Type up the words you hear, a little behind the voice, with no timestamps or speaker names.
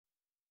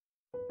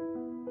Students,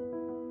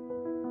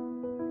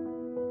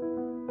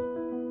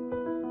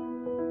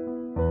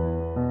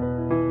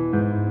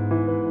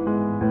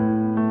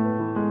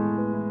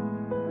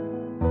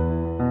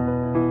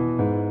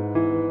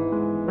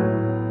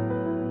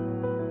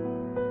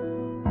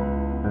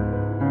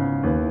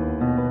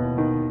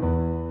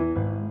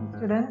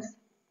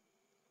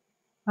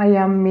 I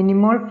am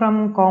Minimole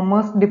from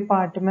Commerce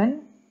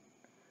Department.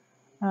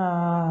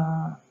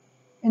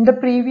 In the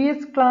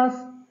previous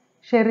class,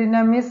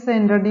 Sherina Miss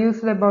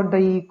introduced about the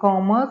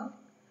e-commerce.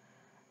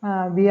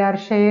 We are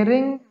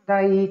sharing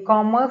the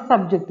e-commerce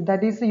subject,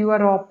 that is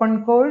your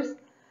open course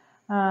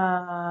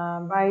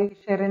by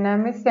Sherina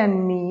Miss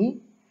and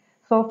me.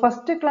 So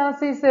first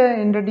class is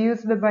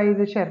introduced by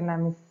the Sherina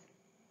Miss.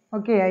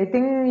 Okay, I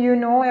think you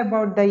know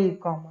about the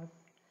e-commerce.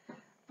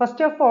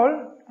 First of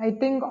all, I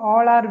think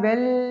all are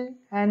well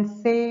and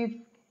safe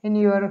in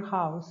your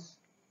house.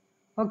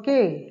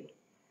 Okay.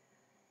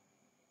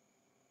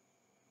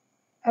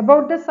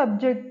 About the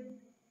subject,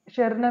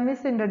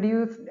 Sharnamis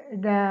introduced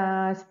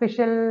the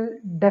special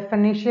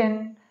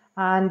definition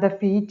and the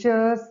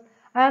features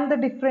and the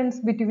difference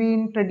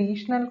between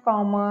traditional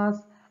commerce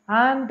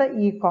and the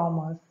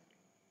e-commerce.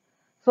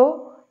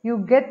 So you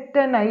get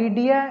an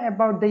idea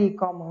about the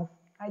e-commerce.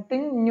 I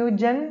think new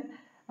gen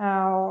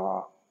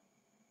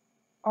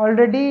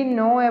already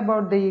know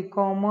about the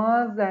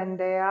e-commerce and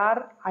they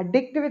are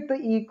addicted with the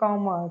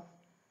e-commerce.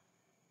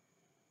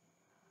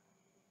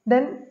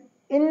 Then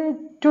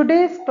in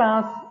today's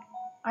class,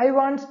 I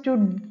want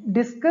to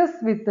discuss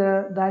with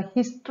the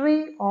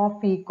history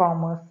of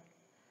e-commerce.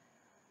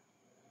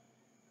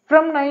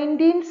 From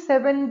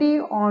 1970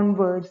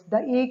 onwards,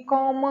 the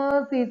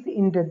e-commerce is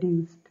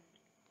introduced.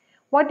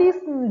 What is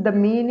the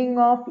meaning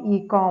of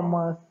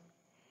e-commerce?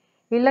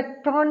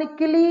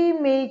 Electronically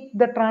make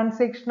the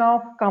transaction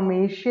of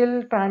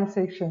commercial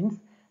transactions.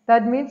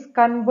 That means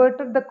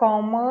converted the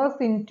commerce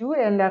into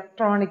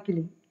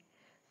electronically.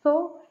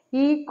 So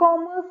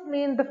e-commerce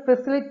means the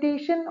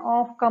facilitation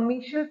of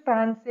commercial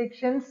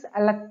transactions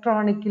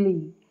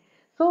electronically.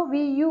 So we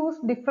use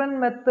different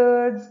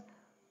methods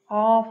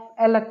of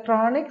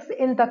electronics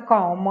in the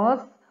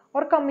commerce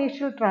or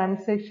commercial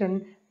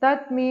transaction.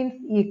 That means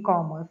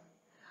e-commerce.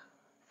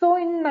 So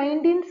in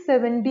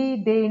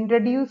 1970, they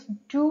introduced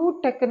two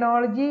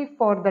technology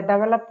for the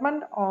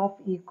development of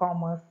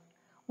e-commerce.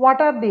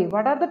 What are they?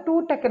 What are the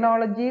two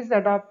technologies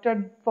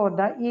adopted for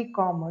the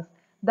e-commerce?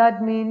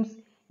 That means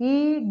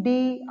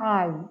EDI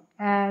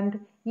and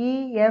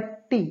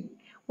EFT.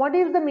 What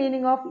is the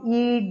meaning of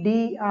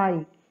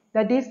EDI?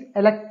 That is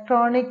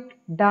electronic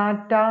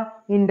data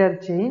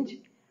interchange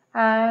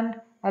and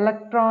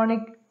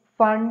electronic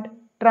fund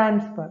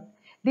transfer.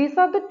 These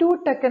are the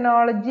two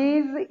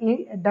technologies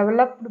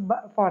developed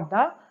for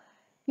the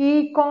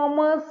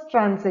e-commerce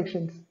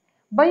transactions.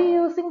 By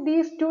using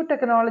these two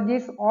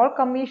technologies, all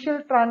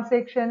commercial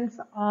transactions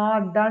are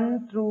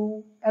done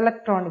through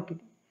electronically.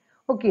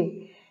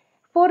 Okay.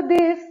 For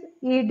this,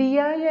 EDI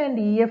and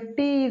EFT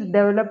is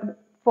developed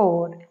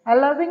for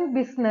allowing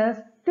business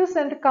to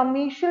send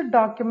commercial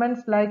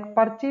documents like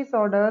purchase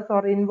orders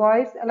or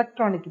invoice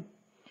electronically.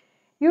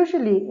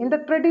 Usually, in the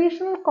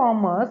traditional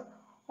commerce,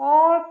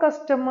 all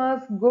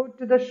customers go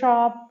to the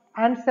shop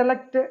and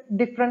select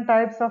different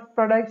types of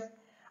products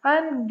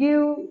and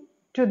give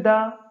to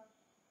the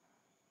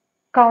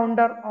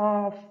counter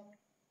of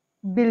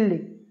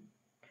billing.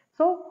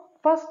 So,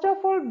 first of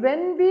all,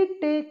 when we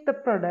take the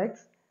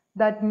products,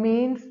 that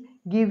means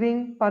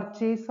giving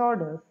purchase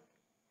orders.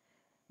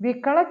 We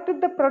collect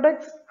the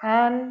products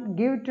and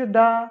give to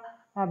the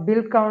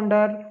bill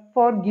counter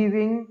for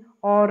giving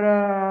or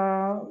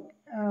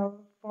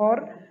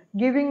for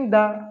giving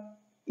the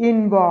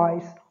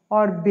invoice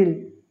or bill.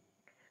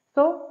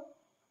 So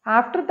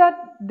after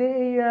that,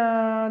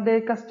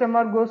 the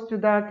customer goes to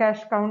the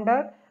cash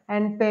counter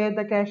and pay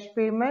the cash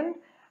payment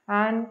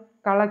and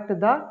collect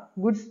the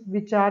goods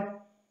which are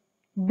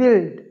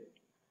billed.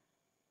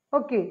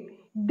 Okay,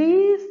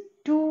 these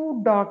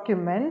two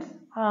documents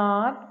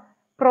are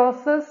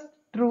processed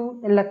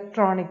through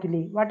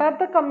electronically. What are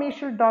the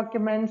commercial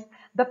documents?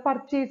 The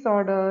purchase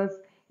orders,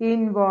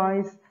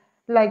 invoice,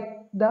 like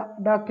the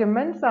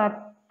documents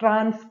are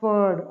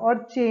transferred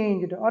or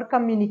changed or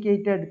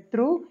communicated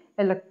through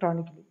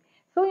electronically.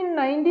 So in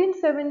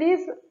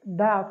 1970s,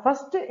 the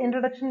first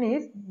introduction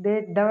is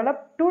they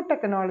developed two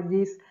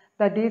technologies,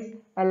 that is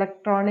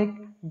electronic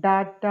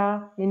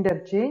data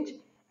interchange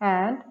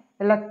and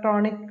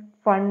electronic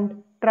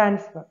fund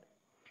transfer.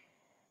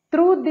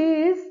 Through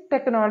these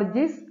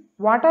technologies,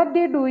 what are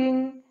they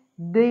doing?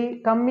 The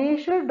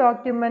commercial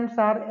documents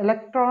are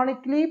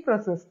electronically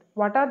processed.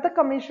 What are the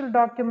commercial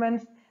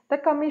documents? The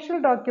commercial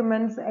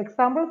documents,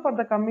 example for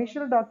the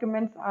commercial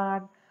documents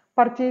are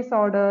purchase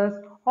orders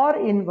or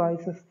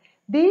invoices.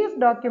 These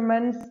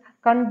documents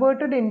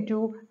converted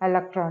into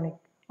electronic.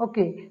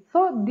 Okay,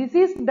 so this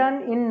is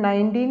done in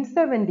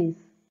 1970s.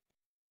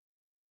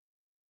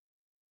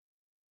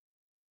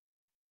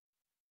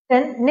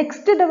 Then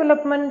next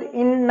development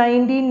in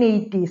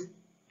 1980s.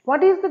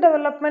 What is the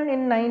development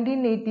in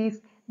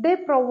 1980s? They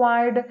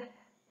provide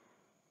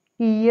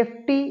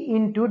EFT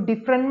into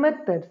different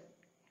methods.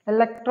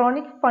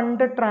 Electronic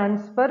fund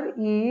transfer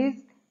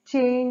is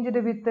changed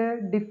with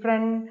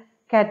different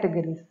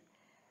categories.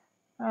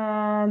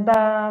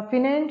 The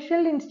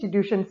financial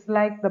institutions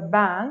like the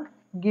bank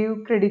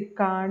give credit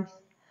cards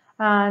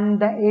and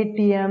the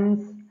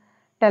ATMs,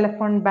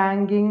 telephone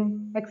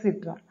banking,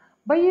 etc.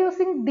 By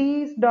using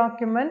these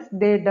documents,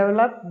 they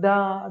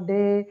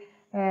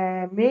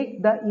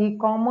make the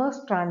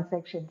e-commerce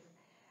transactions.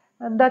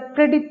 The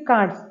credit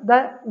cards,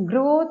 the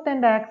growth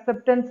and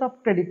acceptance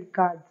of credit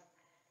cards.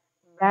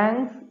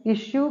 Banks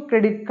issue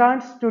credit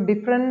cards to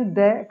different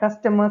their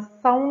customers,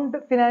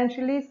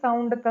 financially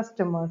sound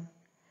customers.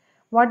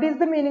 What is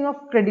the meaning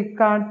of credit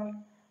card?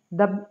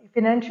 The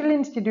financial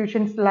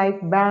institutions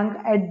like bank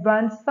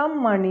advance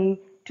some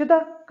money to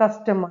the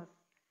customers,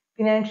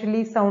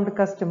 financially sound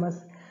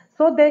customers,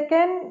 so they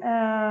can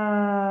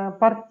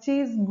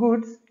purchase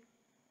goods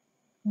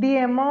the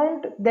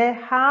amount they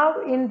have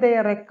in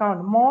their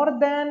account more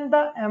than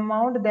the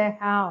amount they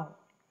have.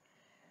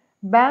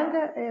 Bank,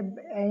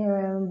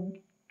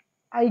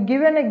 I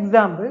give an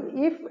example.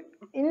 If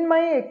in my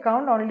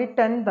account only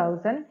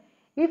 10,000,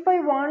 if I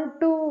want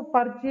to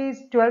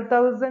purchase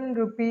 12,000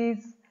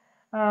 rupees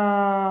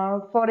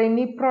for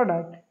any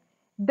product,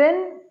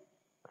 then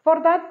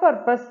for that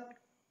purpose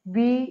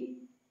we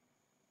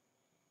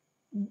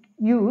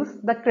use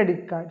the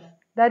credit cards.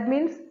 That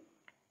means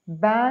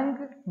bank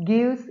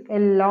gives a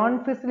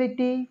loan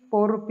facility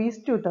for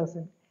rupees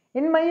 2,000.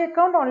 In my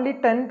account only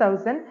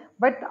 10,000,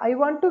 but I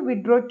want to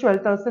withdraw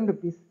 12,000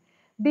 rupees.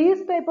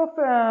 These type of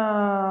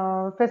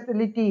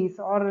facilities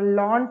or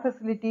loan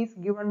facilities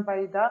given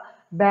by the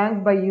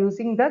bank by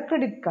using the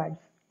credit cards.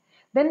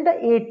 Then the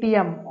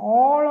ATM.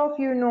 All of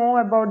you know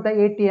about the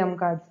ATM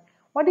cards.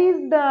 What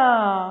is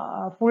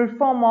the full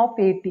form of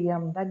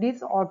ATM? That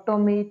is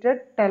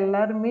automated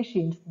teller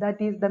machines.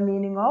 That is the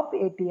meaning of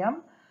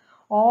ATM.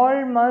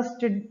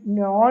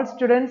 All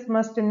students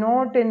must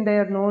note in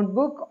their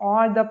notebook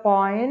all the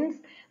points.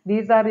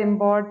 These are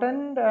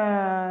important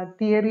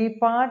theory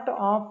part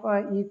of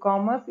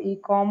e-commerce.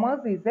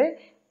 E-commerce is a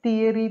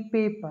theory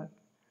paper.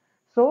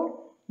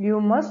 So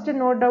you must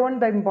note down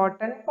the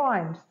important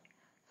points.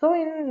 So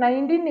in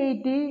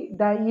 1980,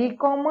 the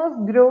e-commerce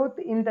growth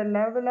in the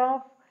level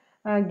of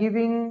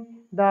giving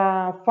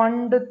the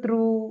fund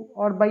through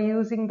or by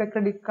using the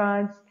credit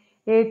cards,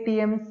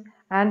 ATMs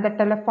and the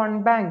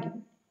telephone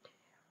banking.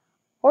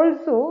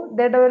 Also,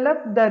 they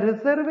developed the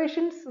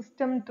reservation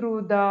system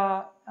through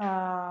the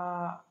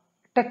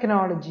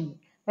technology.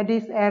 That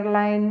is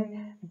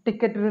airline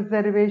ticket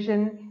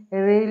reservation,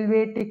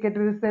 railway ticket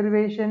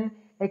reservation,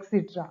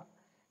 etc.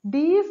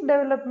 These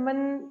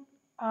developments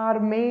are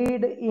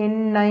made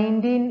in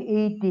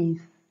 1980s.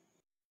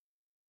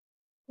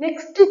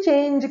 Next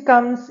change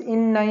comes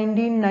in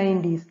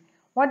 1990s.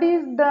 What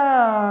is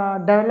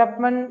the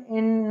development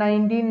in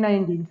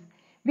 1990s?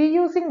 We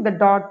using the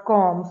dot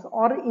coms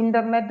or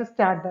internet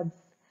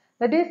startups.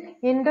 That is,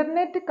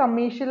 internet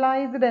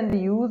commercialized and the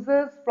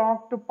users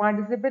flock to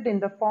participate in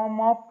the form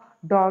of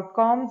dot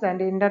coms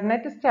and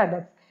internet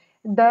startups.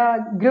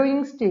 The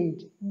growing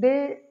stage.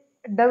 They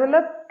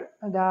developed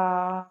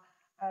the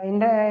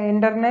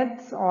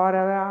internets or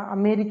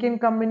American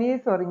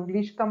companies or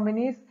English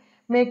companies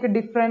make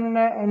different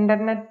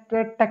internet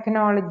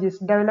technologies,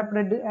 developed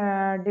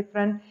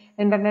different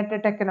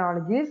internet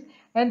technologies,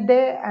 and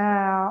they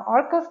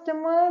all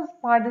customers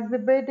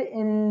participate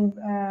in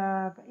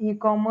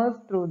e-commerce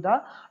through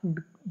the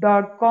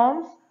dot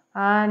coms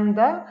and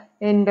the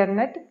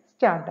internet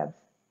startups.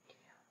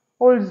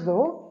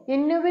 Also,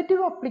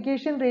 innovative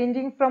application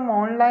ranging from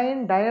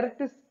online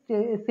direct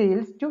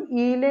sales to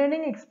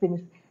e-learning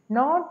experience,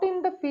 not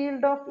in the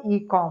field of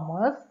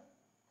e-commerce,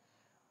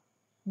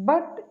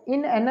 but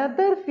in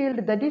another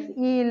field, that is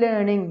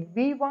e-learning.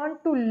 We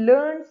want to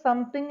learn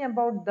something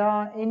about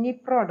the any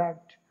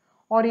product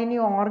or any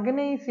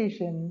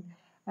organization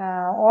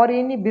or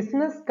any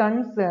business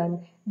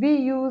concern. We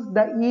use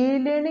the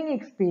e-learning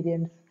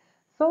experience.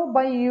 So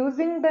by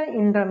using the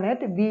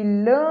internet, we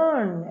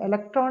learn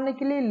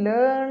electronically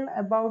learn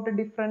about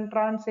different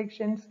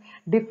transactions,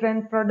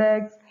 different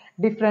products,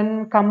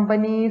 different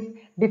companies,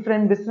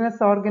 different business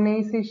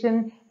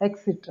organization,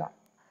 etc.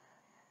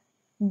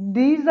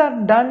 These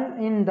are done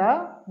in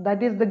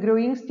that is the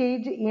growing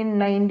stage in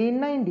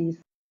 1990s.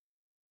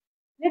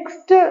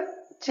 Next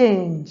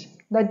change,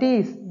 that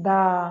is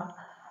the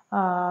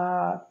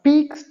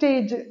peak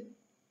stage,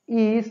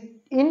 is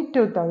in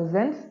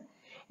 2000s.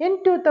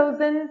 In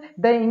 2000,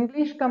 the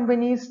English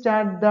companies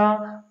start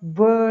the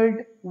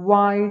World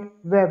Wide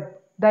Web.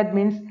 That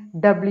means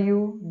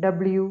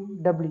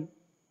WWW.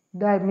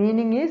 The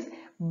meaning is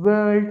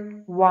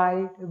World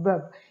Wide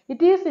Web.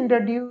 It is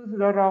introduced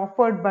or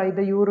offered by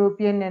the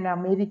European and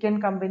American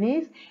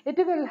companies. It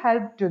will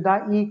help to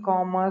the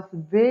e-commerce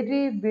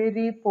very,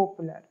 very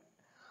popular.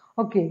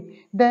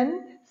 Okay,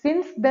 then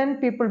since then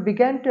people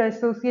began to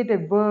associate a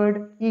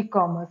word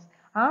e-commerce.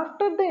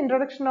 After the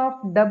introduction of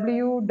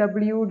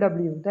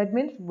WWW, that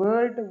means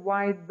World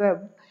Wide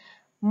Web,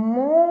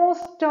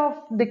 most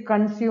of the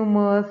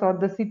consumers or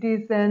the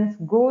citizens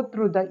go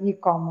through the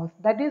e-commerce.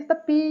 That is the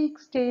peak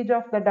stage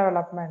of the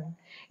development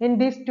in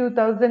this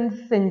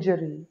 2000th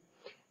century.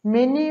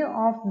 Many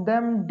of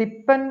them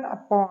depend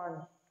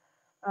upon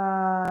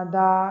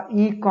the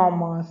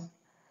e-commerce.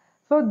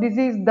 So this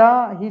is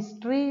the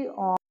history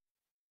of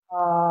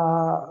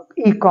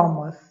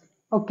e-commerce.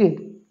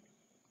 Okay.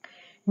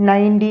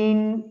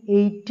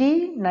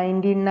 1980,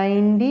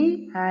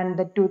 1990, and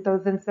the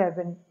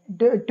 2007,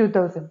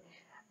 2000.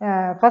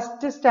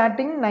 First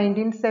starting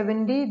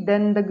 1970,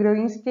 then the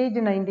growing stage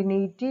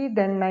 1980,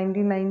 then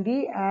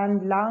 1990,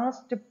 and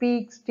last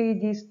peak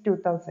stage is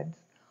 2000s.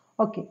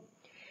 Okay.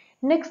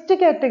 Next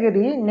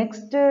category,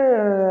 next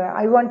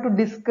I want to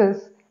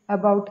discuss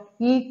about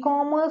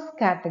e-commerce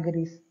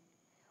categories.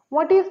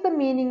 What is the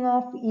meaning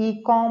of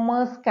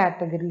e-commerce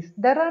categories?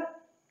 There are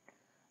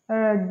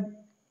uh,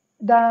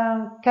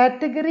 the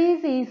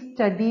categories is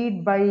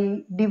studied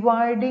by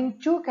dividing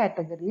two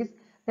categories,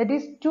 that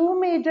is two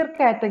major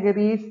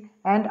categories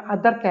and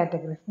other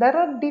categories. There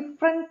are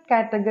different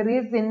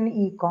categories in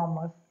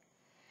e-commerce.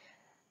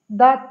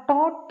 The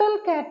total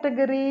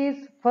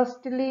categories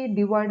firstly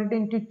divided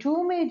into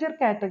two major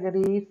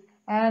categories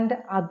and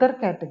other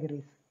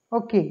categories.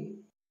 Okay.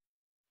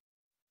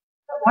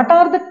 What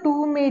are the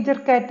two major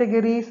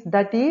categories?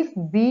 That is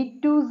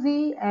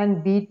B2C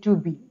and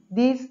B2B.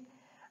 These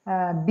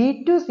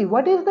B2C,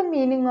 what is the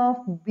meaning of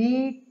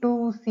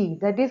B2C?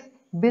 That is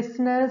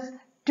business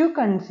to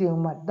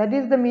consumer. That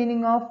is the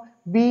meaning of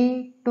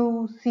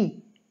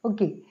B2C.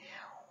 Okay.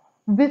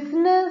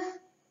 Business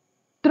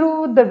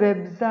through the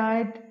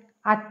website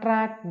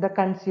attract the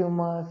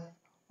consumers.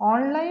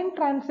 Online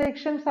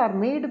transactions are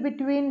made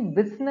between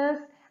business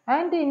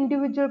and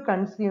individual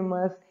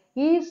consumers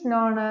is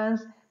known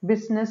as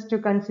business to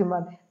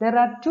consumer. There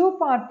are two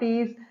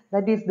parties,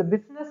 that is the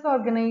business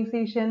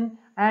organization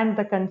and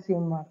the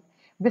consumer.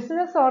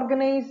 Business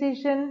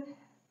organization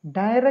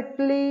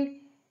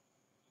directly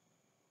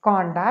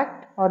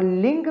contact or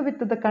link with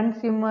the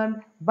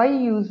consumer by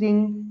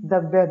using the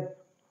web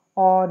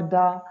or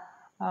the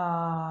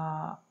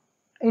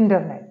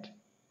internet.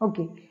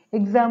 Okay,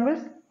 examples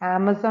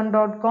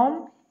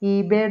Amazon.com,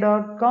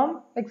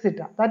 eBay.com,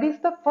 etc. That is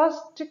the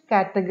first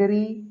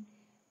category,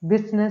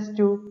 business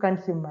to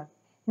consumer.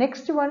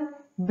 Next one,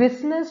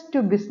 business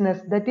to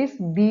business, that is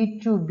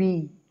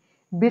B2B.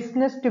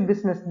 Business to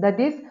business, that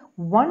is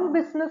one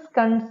business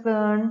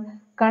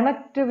concern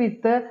connect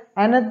with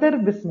another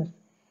business.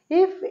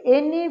 If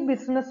any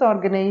business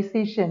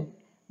organization,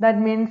 that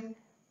means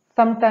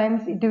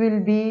sometimes it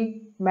will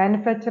be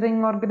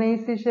manufacturing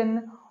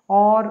organization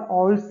or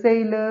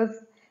wholesalers,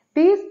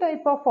 these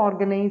type of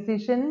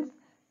organizations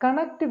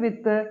connect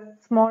with the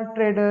small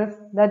traders,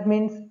 that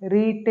means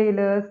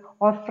retailers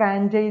or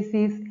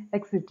franchisees,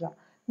 etc.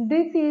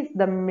 This is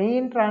the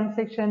main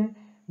transaction,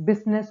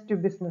 business to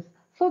business.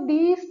 So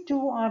these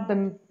two are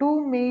the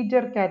two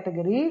major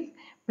categories.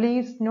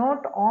 Please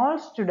note all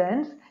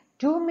students,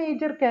 two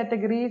major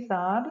categories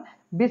are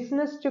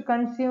business to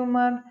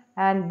consumer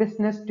and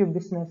business to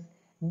business.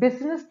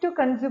 Business to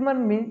consumer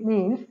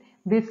means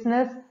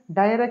business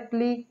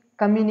directly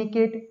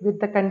communicate with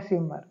the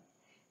consumer.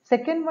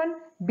 Second one,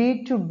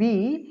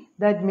 B2B,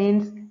 that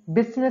means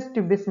business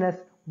to business.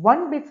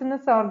 One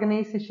business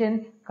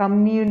organization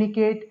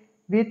communicate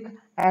with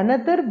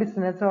another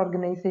business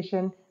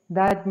organization,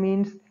 that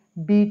means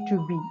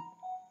B2B.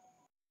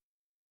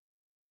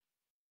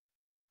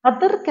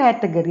 Other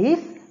categories,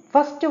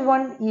 first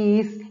one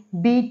is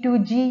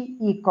B2G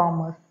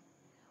e-commerce.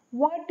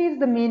 What is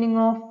the meaning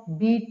of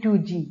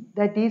B2G?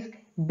 That is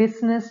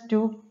business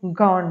to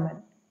government.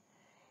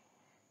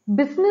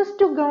 Business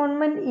to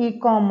government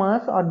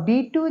e-commerce or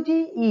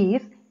B2G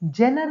is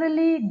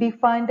generally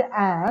defined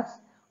as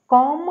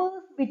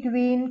commerce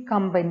between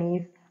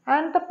companies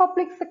and the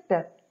public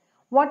sector.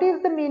 What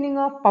is the meaning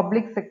of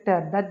public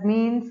sector? That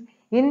means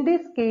in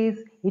this case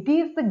it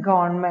is the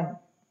government.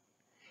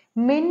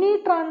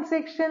 Many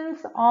transactions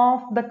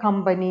of the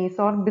companies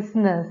or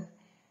business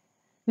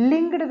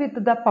linked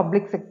with the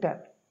public sector.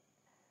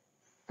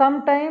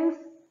 Sometimes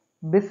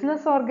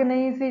business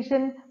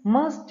organization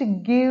must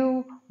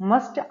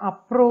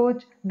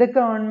approach the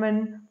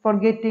government for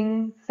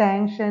getting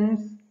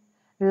sanctions,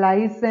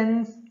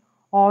 license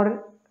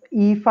or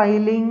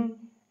e-filing,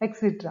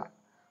 etc.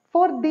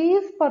 For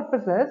these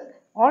purposes,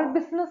 all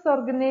business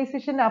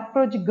organization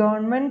approach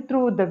government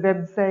through the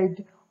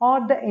website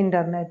or the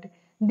internet.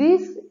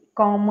 This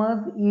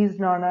commerce is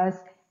known as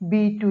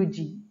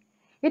B2G.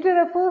 It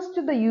refers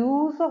to the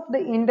use of the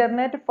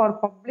internet for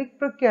public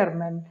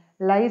procurement,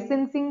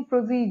 licensing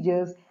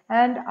procedures,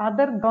 and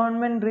other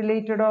government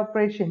related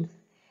operations.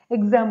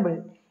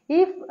 Example,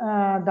 if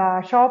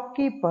the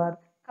shopkeeper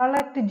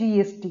collect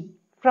GST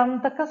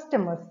from the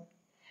customers,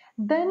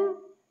 then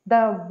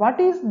what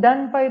is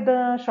done by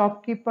the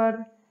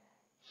shopkeeper?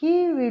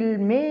 He will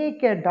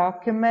make a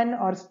document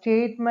or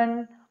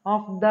statement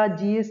of the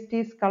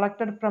GSTs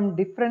collected from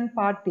different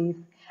parties,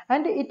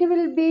 and it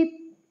will be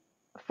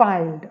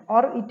filed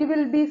or it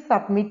will be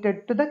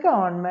submitted to the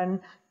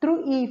government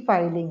through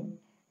e-filing.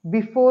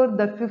 before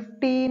the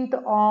 15th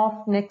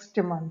of next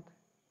month.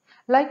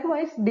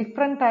 Likewise,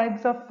 different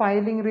types of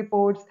filing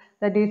reports,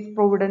 that is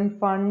Provident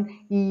Fund,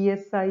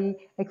 ESI,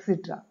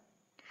 etc.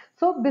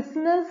 So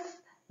business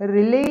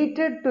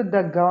related to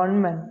the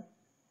government,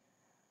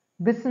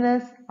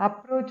 business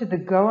approach the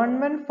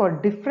government for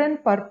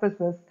different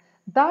purposes.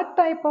 That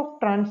type of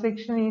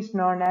transaction is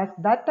known as,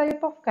 that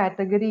type of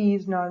category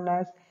is known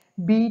as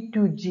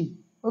B2G.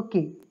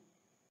 Okay.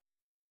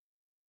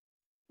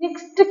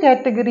 Next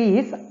category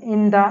is,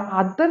 in the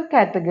other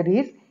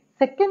categories,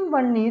 second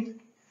one is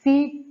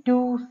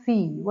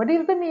C2C. What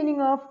is the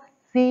meaning of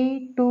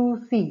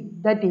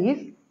C2C? That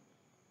is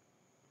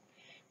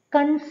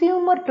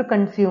consumer to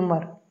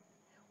consumer.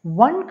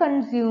 One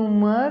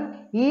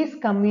consumer is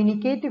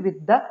communicate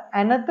with the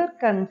another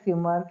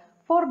consumer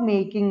for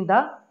making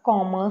the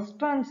commerce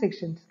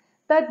transactions.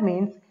 That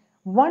means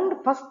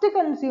one first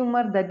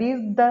consumer, that is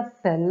the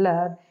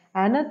seller,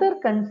 another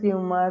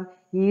consumer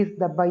is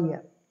the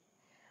buyer.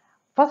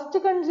 First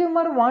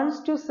consumer wants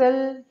to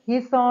sell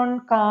his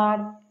own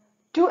car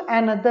to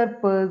another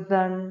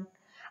person,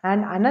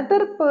 and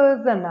another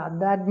person,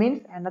 that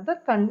means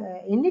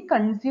any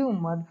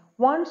consumer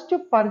wants to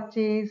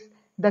purchase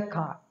the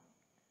car.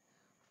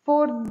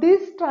 For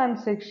these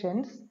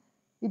transactions,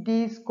 it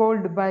is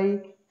called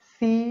by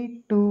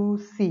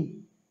C2C,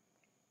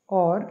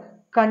 or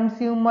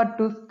consumer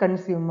to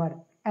consumer,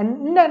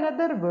 and in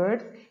another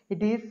words,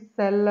 it is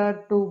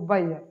seller to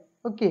buyer.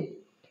 Okay.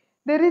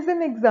 There is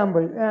an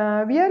example.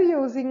 We are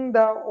using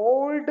the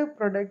old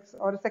products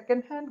or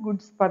second-hand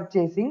goods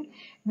purchasing.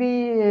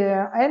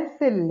 And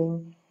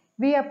selling.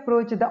 We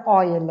approach the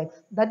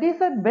OLX. That is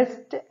the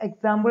best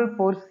example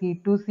for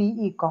C2C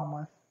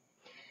e-commerce.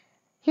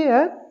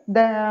 Here,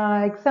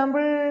 the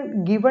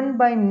example given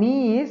by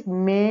me is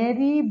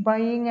Mary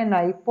buying an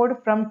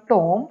iPod from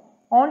Tom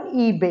on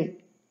eBay.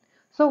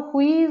 So,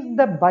 who is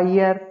the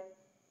buyer?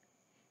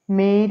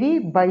 Mary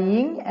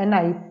buying an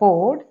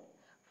iPod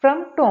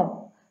from Tom.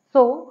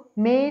 So,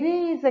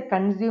 Mary is a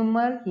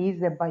consumer, he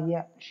is a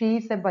buyer, she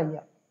is a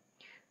buyer.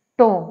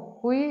 Tom,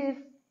 who is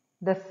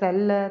the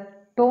seller?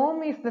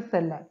 Tom is the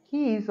seller,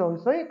 he is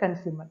also a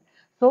consumer.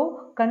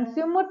 So,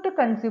 consumer to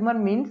consumer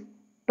means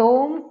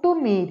Tom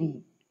to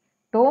Mary.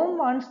 Tom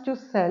wants to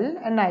sell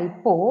an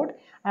iPod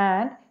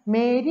and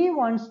Mary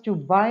wants to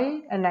buy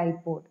an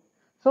iPod.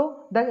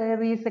 So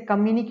there is a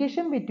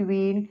communication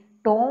between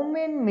Tom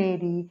and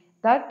Mary.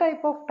 That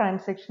type of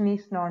transaction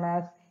is known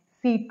as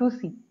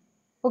C2C.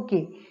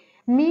 Okay.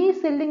 Me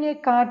selling a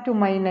car to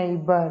my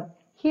neighbor.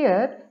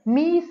 Here,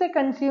 me is a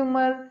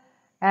consumer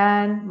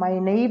and my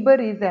neighbor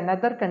is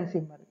another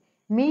consumer.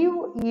 Me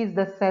is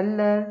the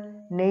seller,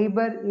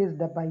 neighbor is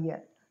the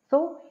buyer.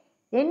 So,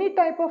 any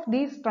type of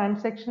these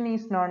transaction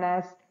is known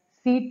as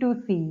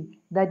C2C,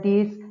 that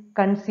is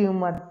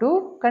consumer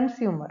to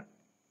consumer.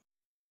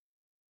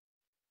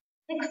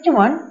 Next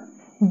one,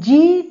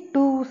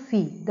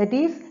 G2C, that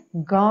is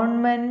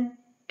government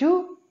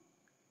to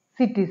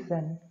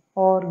citizen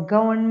or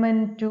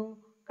government to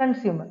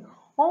consumer.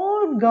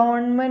 All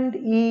government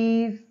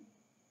is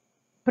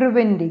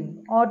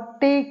preventing or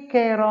take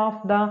care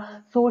of the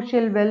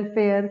social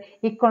welfare,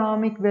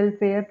 economic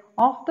welfare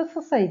of the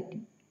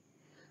society.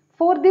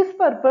 For this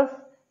purpose,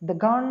 the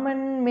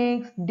government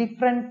makes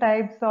different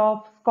types of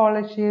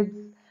scholarships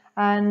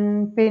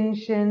and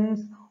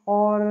pensions,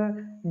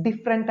 or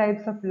different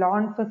types of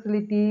loan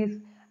facilities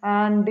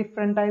and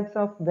different types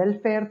of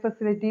welfare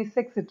facilities,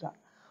 etc.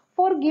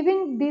 For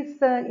giving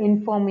this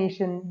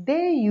information,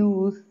 they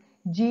use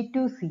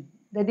G2C,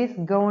 that is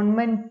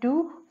government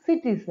to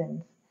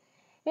citizens.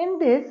 In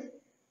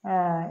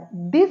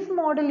this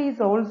model is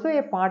also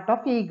a part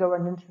of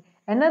e-governance.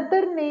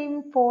 Another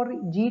name for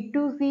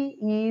G2C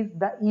is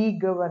the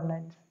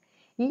e-governance.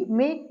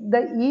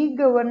 The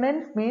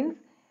e-governance means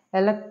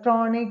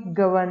electronic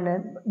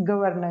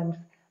governance.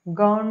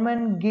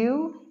 Government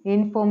give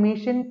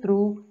information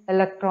through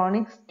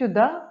electronics to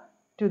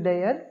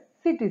their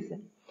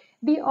citizens.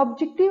 The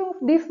objective of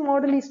this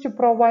model is to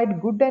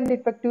provide good and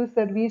effective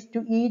service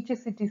to each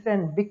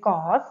citizen,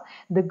 because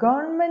the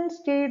government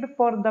stayed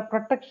for the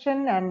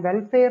protection and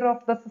welfare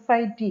of the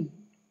society.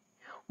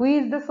 Who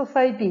is the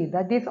society?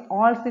 That is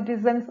all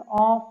citizens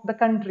of the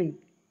country.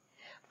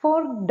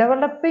 For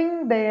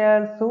developing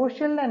their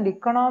social and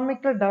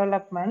economical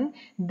development,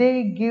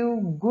 they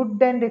give good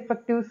and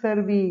effective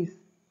service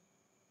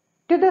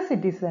to the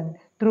citizen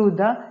through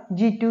the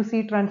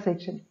G2C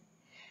transaction.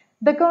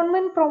 The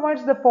government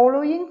provides the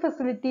following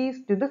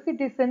facilities to the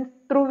citizens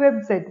through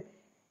website.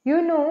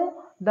 You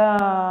know,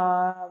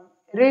 the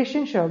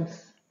ration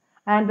shops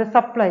and the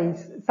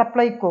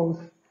supply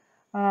costs,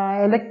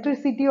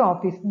 electricity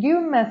office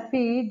give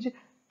message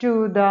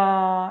to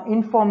the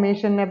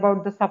information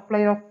about the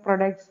supply of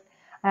products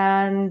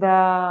and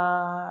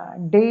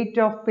the date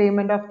of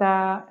payment of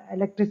the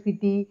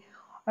electricity,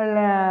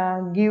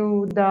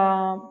 give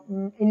the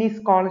any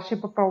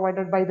scholarship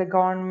provided by the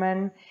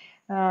government,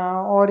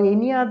 or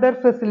any other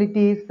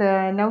facilities.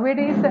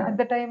 Nowadays, at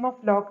the time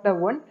of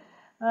lockdown,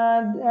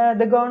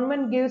 the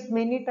government gives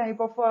many type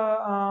of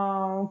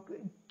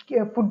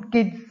food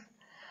kits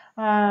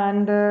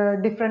and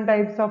different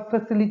types of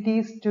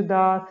facilities to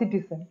the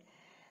citizen.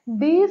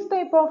 These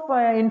type of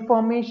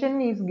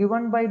information is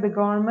given by the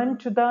government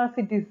to the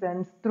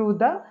citizens through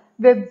the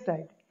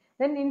website.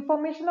 Then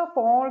information of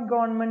all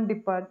government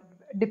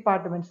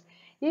departments.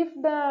 If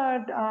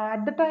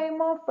at the time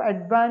of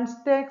advance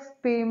tax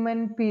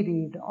payment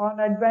period or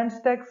advance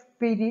tax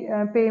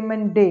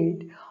payment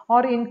date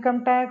or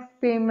income tax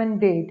payment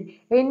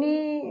date,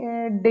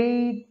 any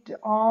date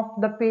of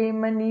the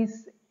payment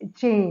is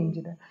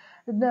changed.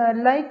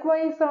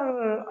 Likewise,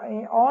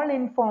 all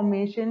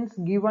informations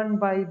given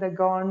by the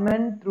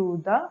government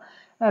through the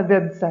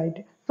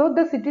website. So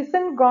the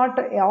citizen got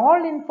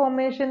all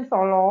informations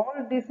or all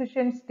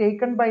decisions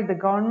taken by the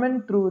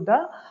government through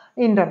the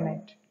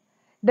internet.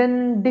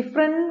 Then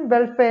different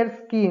welfare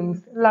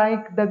schemes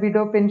like the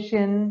widow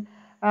pension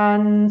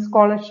and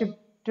scholarship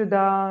to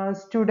the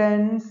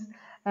students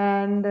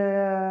and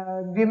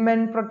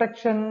women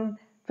protection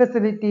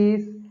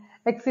facilities,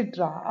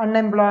 etc.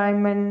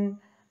 Unemployment,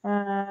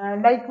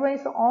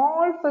 likewise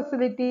all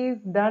facilities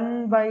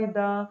done by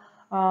the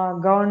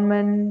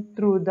government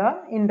through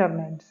the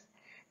internet.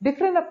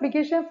 Different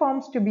application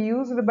forms to be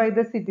used by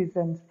the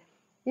citizens,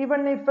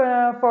 even if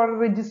for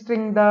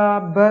registering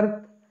the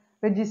birth,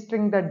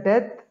 registering the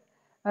death,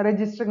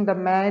 registering the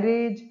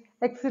marriage,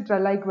 etc.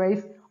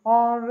 Likewise,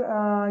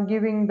 or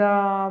giving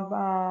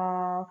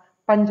the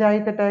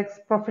panchayat tax,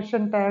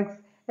 profession tax,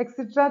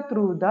 etc.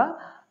 through the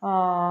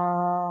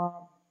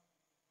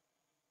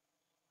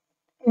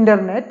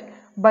internet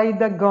by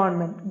the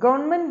government.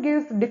 Government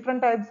gives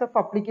different types of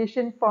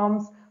application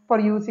forms for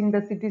using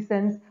the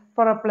citizens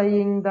for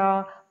applying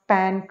the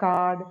PAN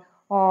card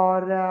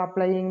or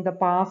applying the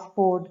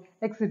passport,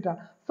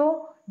 etc.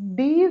 So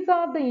these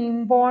are the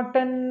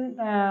important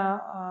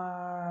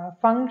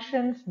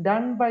functions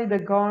done by the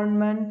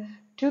government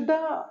to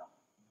the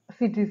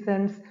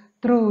citizens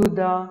through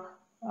the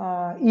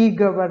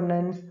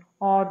e-governance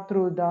or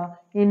through the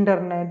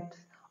internet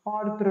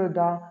or through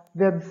the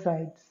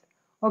websites.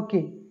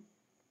 Okay.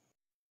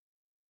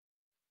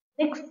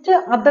 Next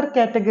other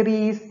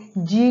category is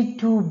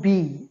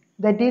G2B,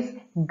 that is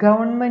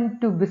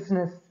government to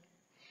business.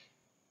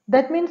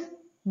 That means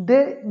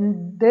there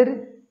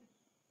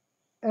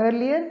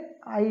earlier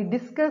I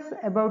discussed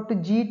about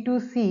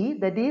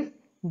G2C, that is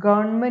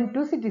government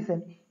to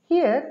citizen.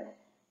 Here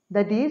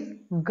that is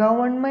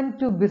government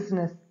to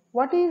business.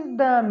 What is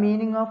the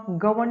meaning of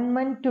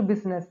government to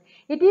business?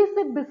 It is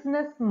a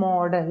business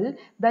model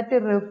that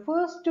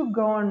refers to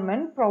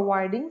government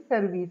providing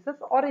services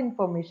or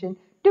information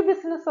to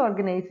business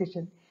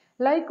organization.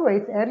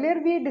 Likewise,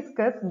 earlier we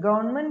discussed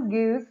government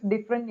gives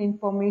different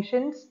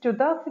informations to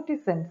the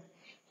citizens.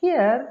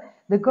 Here,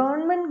 the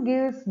government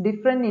gives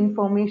different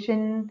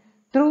information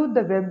through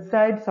the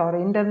websites or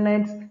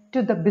internets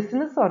to the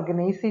business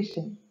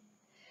organization.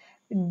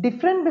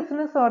 Different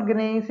business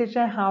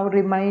organizations have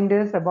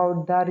reminders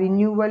about the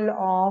renewal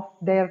of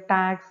their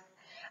tax,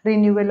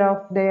 renewal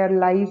of their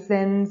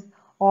license,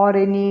 or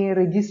any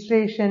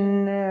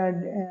registration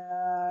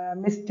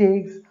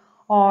mistakes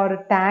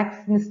or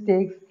tax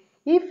mistakes.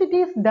 If it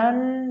is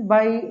done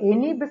by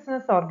any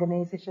business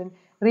organization,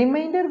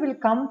 reminder will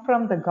come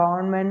from the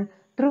government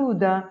through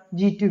the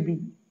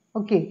G2B.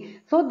 Okay,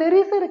 so there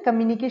is a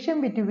communication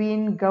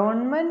between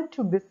government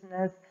to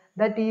business,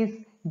 that is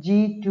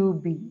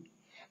G2B.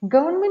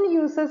 Government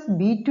uses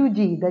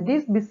B2G, that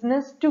is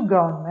business to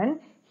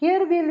government.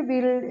 Here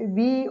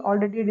we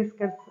already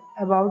discussed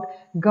about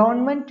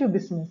government to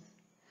business.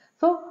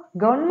 So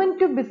government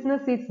to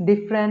business is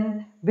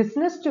different,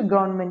 business to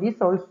government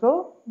is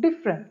also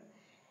different.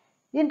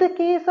 In the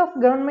case of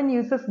government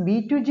uses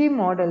B2G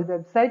model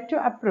website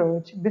to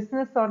approach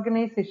business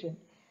organization.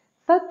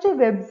 Such a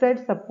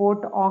website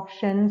support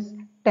auctions,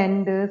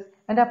 tenders,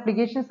 and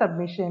application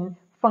submission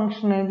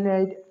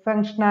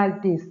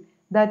functionalities.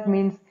 That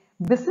means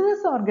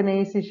business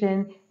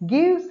organization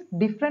gives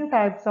different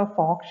types of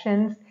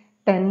auctions,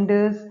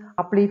 tenders,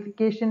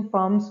 application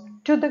forms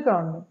to the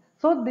government.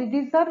 So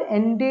these are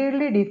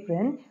entirely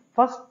different.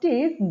 First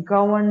is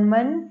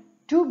government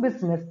to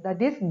business,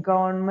 that is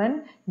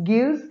government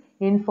gives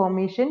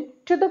information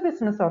to the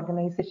business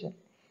organization.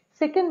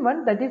 Second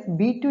one, that is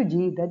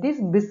B2G, that is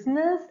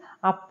business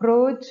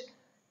approach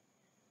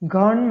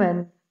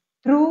government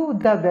through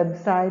the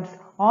websites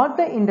or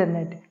the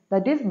internet,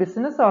 that is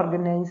business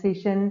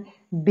organization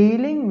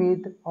dealing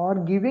with or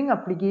giving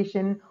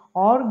application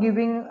or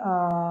giving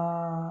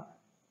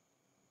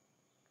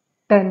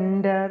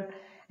tender,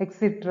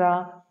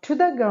 etc. to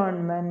the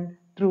government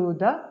through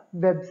the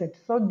website.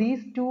 So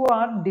these two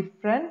are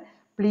different.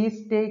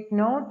 Please take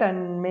note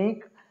and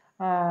make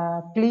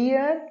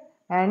clear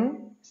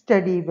and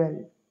study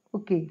well.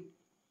 Okay.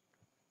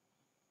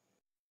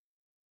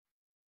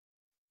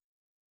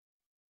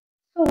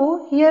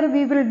 So here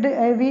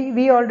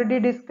we already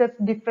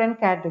discussed different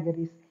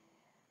categories.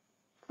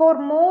 For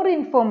more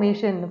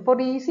information, for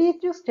easy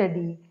to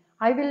study,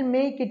 I will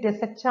make it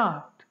as a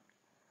chart.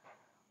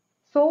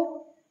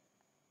 So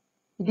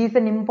it is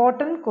an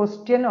important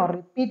question or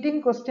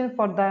repeating question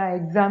for the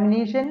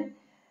examination.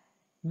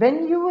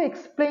 When you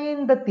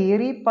explain the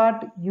theory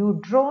part, you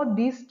draw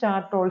this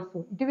chart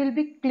also. It will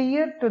be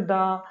clear to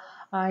the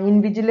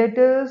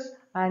invigilators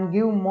and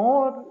give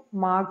more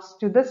marks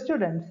to the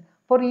students.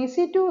 For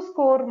easy to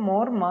score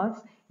more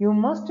marks, you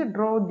must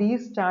draw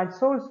these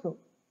charts also.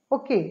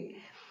 Okay.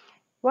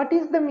 What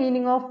is the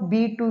meaning of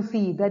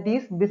B2C? That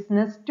is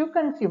business to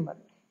consumer.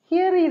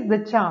 Here is the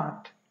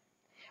chart.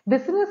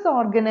 Business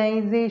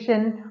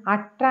organization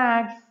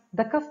attracts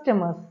the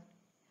customers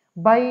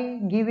by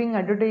giving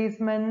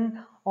advertisement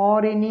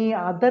or any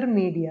other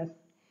medias.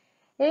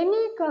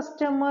 Any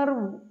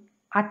customer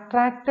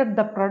attracted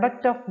the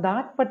product of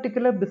that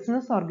particular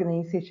business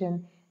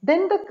organization,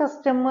 then the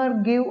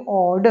customer give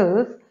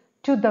orders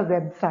to the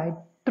website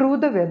through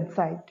the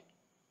website.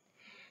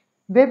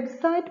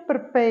 Website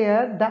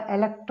prepare the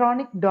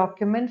electronic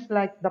documents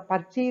like the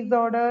purchase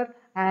order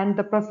and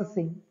the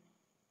processing.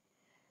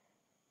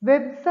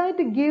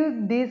 Website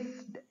gives this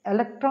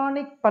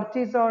electronic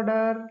purchase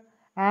order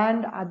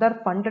and other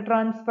fund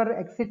transfer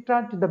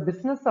etc. to the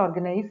business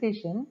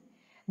organization.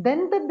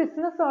 Then the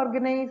business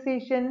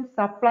organization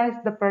supplies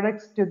the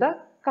products to the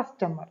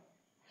customer.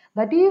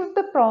 That is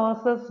the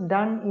process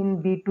done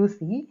in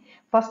B2C.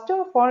 First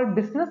of all,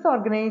 business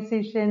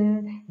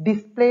organization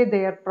display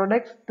their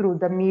products through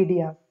the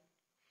media.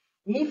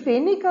 If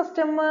any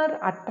customer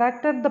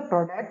attracted the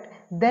product,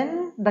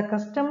 then the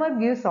customer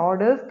gives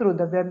orders through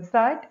the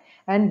website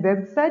and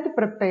website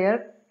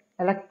prepare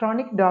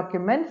electronic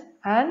documents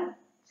and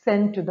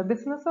send to the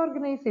business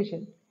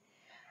organization.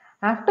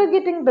 After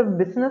getting the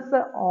business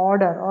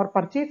order or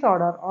purchase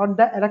order or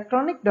the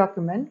electronic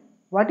document,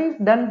 what is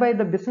done by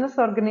the business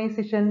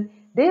organization?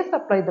 They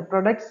supply the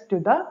products to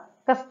the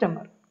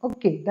customer.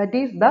 Okay, that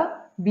is the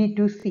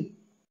B2C.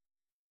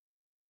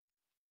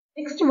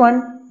 Next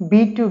one,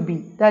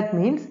 B2B, that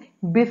means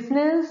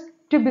business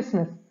to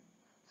business.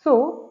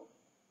 So,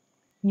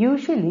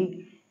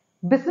 usually,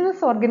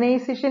 business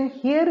organization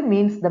here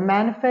means the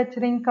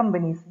manufacturing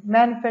companies,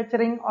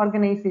 manufacturing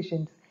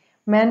organizations,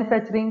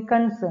 manufacturing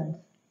concerns.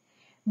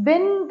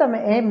 When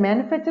a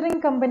manufacturing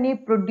company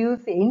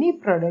produce any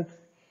products,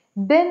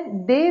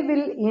 then they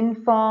will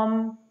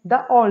inform the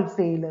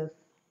wholesalers.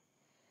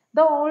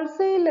 The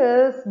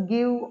wholesalers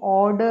give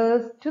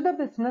orders to the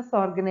business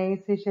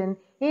organization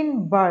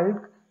in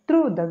bulk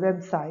through the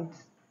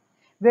websites.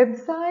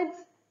 Websites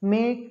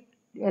make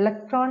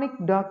electronic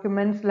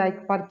documents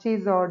like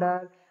purchase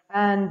order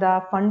and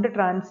the fund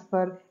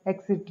transfer,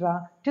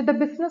 etc. to the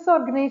business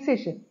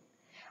organization.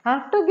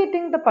 After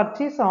getting the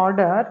purchase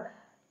order,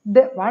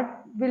 what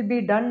will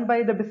be done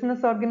by the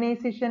business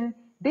organization?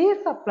 They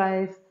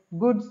supplies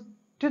goods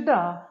to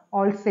the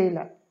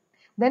wholesaler.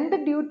 Then the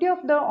duty of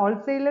the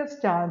wholesaler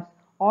starts.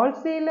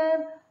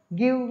 Wholesaler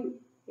give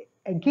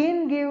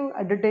give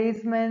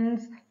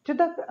advertisements to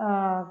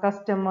the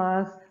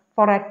customers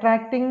for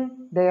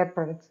attracting their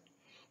products.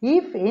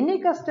 If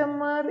any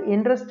customer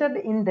interested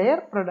in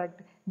their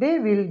product, they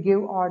will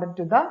give order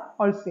to the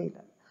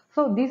wholesaler.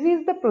 So this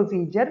is the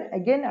procedure.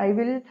 Again, I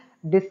will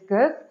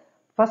discuss.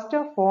 First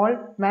of all,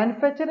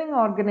 manufacturing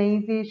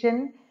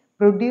organization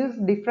produce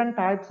different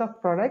types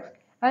of products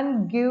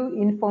and give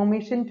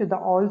information to the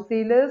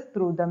wholesalers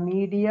through the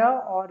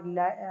media or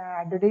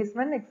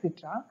advertisement,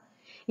 etc.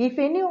 If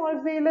any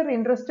wholesaler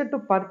interested to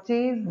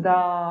purchase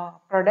the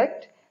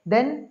product,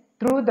 then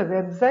through the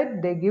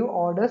website they give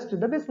orders to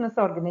the business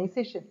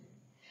organization.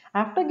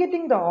 After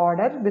getting the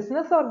order,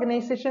 business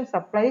organization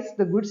supplies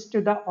the goods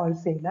to the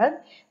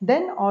wholesaler.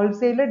 Then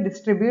wholesaler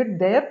distribute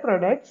their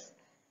products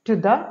to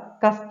the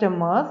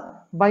customers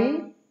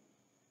by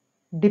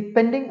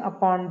depending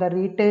upon the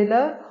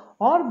retailer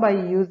or by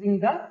using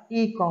the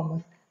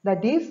e-commerce,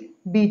 that is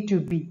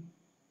B2B.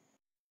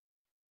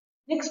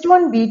 Next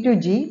one,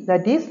 B2G,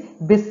 that is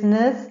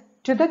business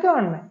to the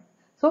government.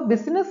 So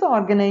business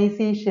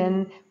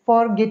organization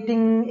for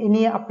getting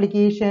any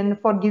application,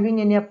 for giving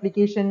any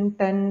application,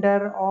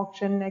 tender,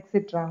 auction,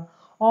 etc.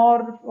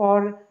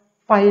 or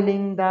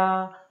filing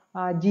the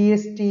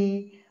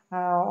GST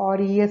or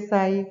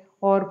ESI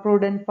or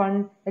Prudent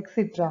Fund,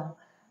 etc.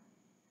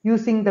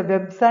 Using the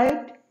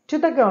website to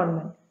the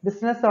government.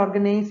 Business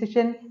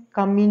organization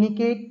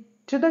communicate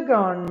to the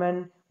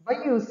government by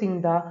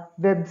using the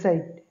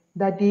website,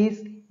 that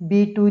is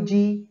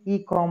B2G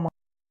e-commerce.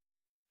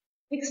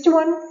 Next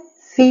one,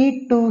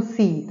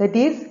 C2C, that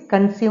is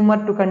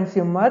consumer to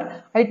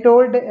consumer. I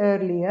told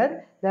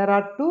earlier there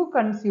are two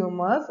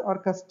consumers or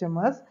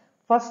customers.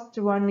 First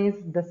one is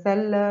the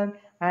seller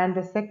and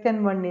the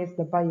second one is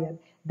the buyer.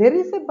 There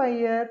is a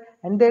buyer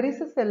and there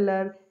is a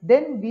seller,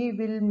 then we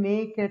will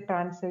make a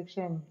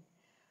transaction.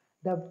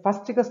 The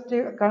first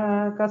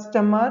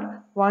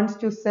customer wants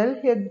to sell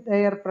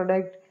their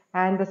product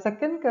and the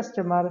second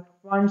customer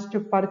wants to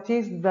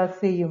purchase the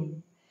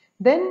same.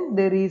 Then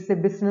there is a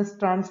business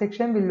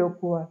transaction will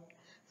occur.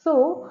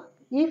 So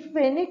if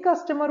any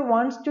customer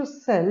wants to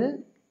sell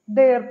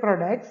their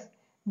products,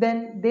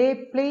 then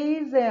they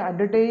place an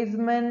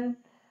advertisement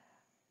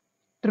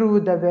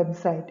through the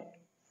website.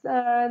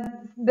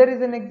 There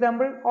is an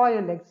example,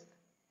 OLX.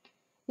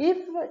 If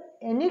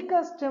any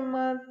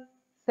customer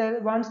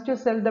wants to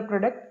sell the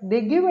product,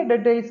 they give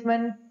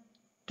advertisement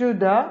to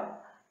the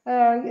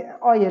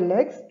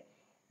OLX.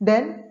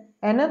 Then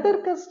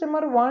another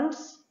customer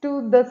wants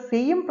to the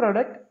same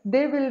product,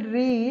 they will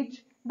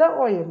reach the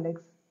OLX.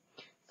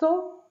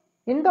 So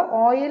in the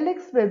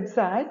OLX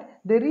website,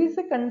 there is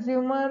a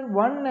consumer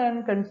 1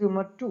 and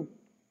consumer 2.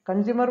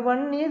 Consumer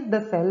 1 is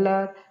the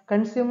seller,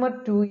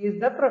 consumer 2 is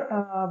the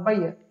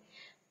buyer.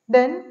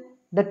 Then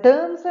the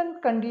terms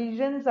and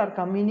conditions are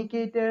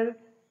communicated.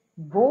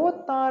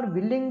 Both are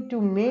willing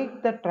to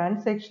make the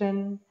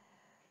transaction.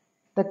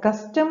 The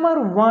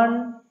customer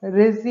 1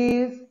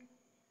 receives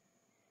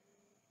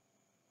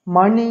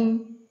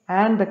money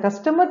and the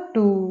customer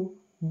 2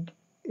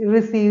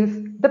 receives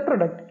the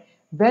product.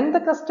 When the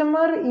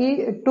customer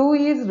 2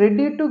 is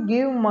ready to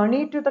give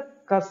money to the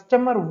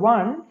customer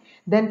 1,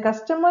 then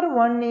customer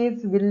 1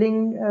 is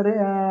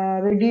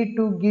ready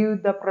to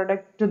give the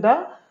product to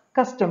the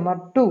customer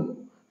 2.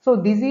 So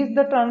this is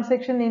the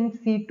transaction in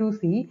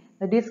C2C,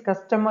 that is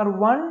customer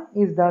 1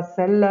 is the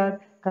seller,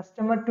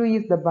 customer 2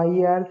 is the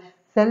buyer.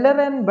 Seller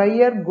and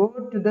buyer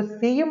go to the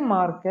same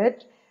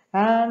market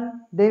and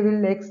they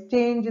will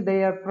exchange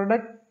their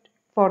product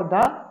for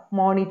the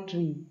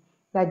monetary.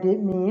 That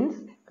it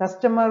means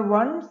customer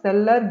 1,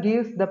 seller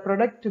gives the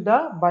product to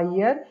the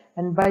buyer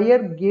and buyer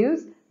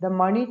gives the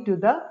money to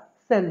the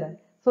seller.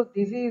 So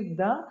this is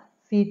the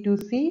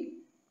C2C.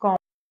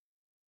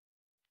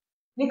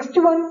 Next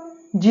one,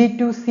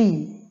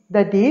 G2C,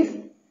 that is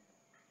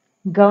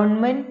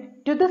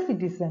government to the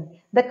citizen.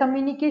 The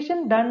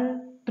communication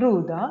done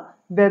through the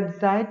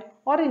website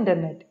or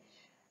internet.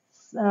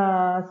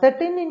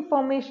 Certain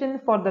information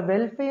for the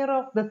welfare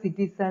of the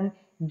citizen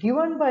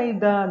given by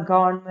the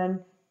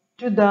government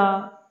to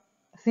the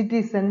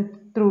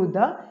citizen through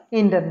the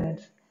internet,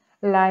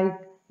 like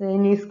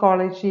any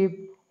scholarship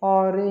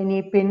or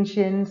any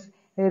pensions,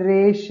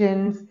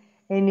 rations,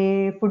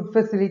 any food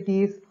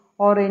facilities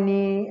or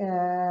any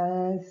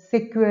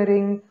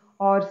securing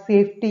or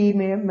safety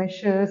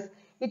measures.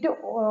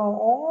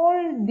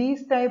 All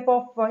these type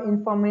of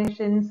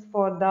informations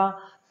for the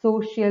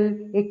social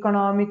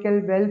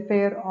economical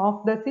welfare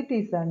of the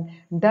citizen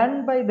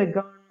done by the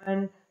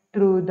government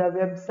through the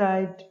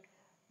website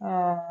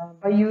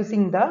by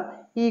using the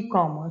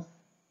e-commerce.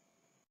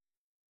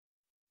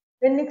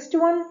 The next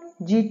one,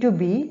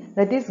 G2B,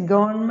 that is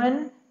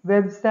government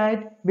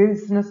website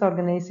business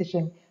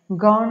organization.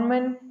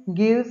 Government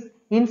gives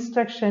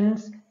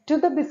instructions to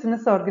the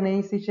business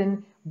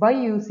organization by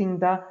using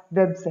the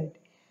website.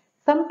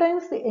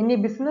 Sometimes any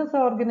business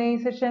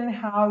organization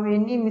have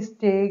any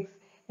mistakes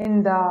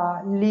in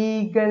the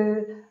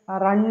legal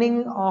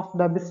running of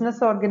the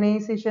business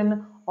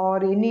organization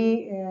or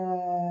any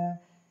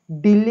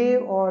delay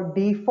or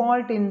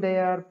default in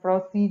their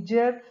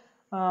procedure.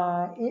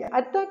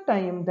 At that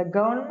time, the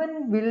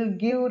government will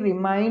give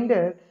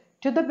reminder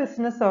to the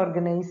business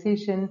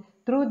organization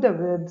through the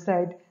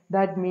website.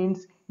 That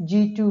means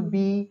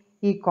G2B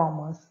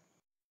e-commerce.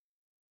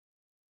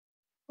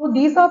 So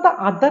these are the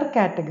other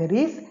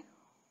categories.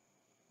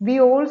 We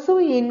also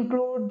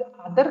include the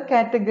other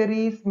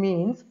categories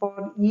means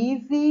for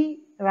easy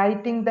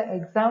writing the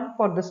exam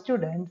for the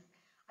students.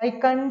 I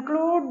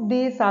conclude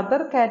these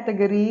other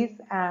categories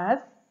as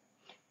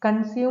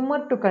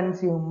consumer to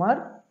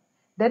consumer,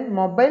 then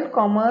mobile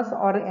commerce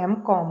or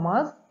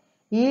m-commerce,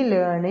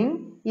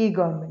 e-learning,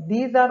 e-government.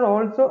 These are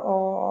also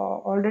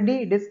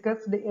already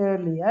discussed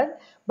earlier,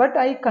 but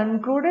I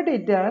concluded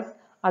it as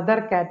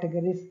other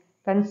categories: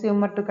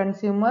 consumer to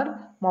consumer,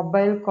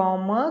 mobile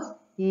commerce,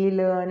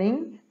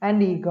 e-learning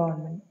and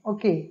e-government.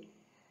 Okay.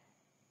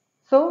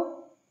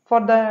 So for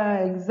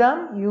the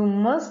exam, you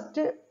must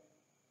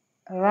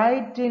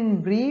write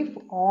in brief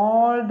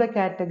all the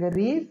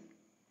categories.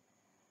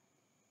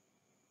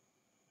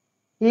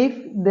 If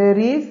there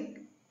is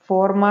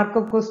 4 mark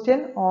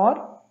question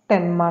or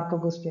 10 mark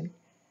question.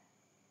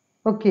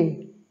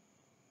 Okay.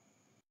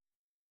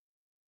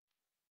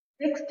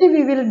 Next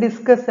we will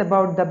discuss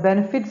about the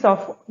benefits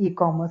of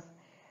e-commerce.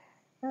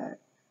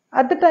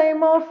 At the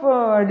time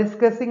of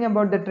discussing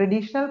about the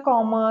traditional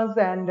commerce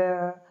and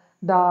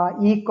the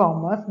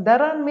e-commerce,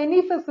 there are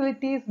many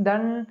facilities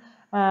done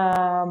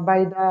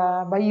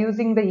by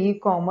using the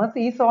e-commerce.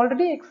 Is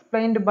already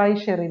explained by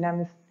Sharina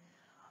Miss.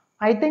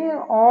 I think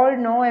all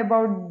know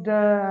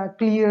about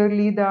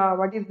clearly the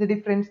what is the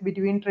difference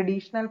between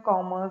traditional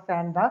commerce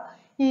and the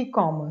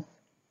e-commerce.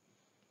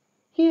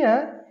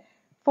 Here,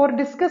 for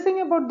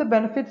discussing about the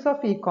benefits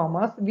of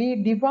e-commerce, we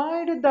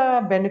divide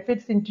the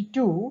benefits into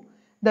two,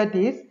 that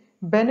is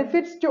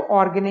benefits to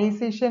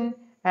organization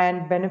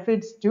and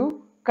benefits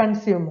to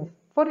consumers.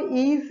 For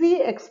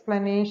easy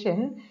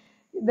explanation,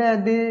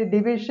 the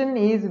division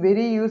is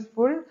very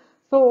useful.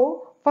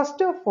 So,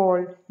 first of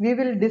all, we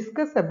will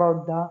discuss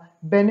about the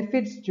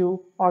benefits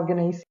to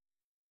organization.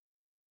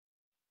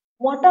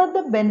 What are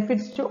the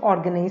benefits to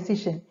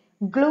organization?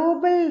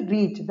 Global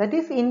reach, that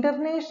is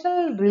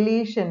international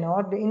relation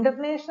or the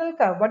international,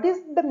 what is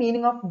the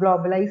meaning of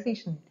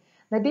globalization?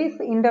 That is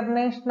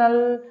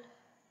international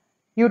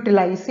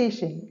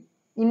utilization.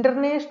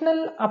 international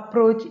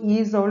approach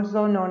is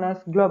also known as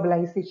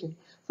globalization.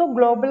 So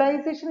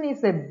globalization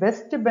is a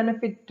best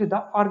benefit to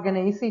the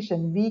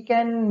organization. We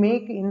can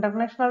make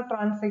international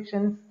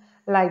transactions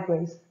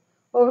likewise.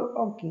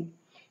 Okay.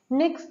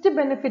 Next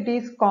benefit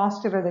is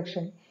cost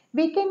reduction.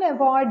 We can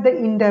avoid the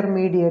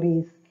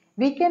intermediaries.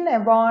 We can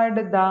avoid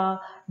the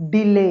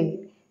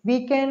delay.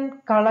 We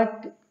can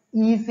collect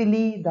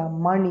easily the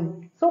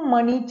money. So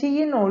money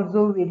chain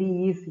also very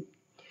easy.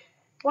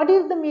 What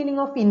is the meaning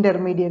of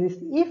intermediaries?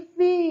 If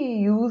we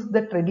use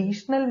the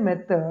traditional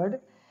method,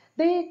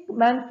 the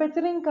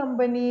manufacturing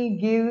company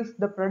gives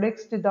the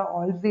products to the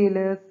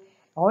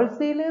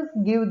wholesalers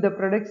give the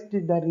products to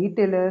the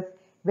retailers.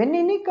 When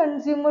any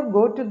consumer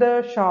go to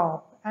the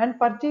shop and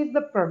purchase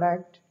the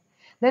product,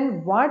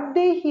 then what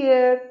they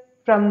hear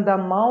from the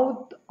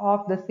mouth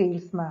of the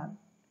salesman,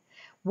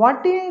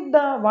 what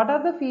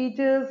are the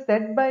features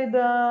set by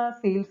the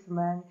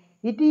salesman?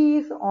 It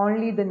is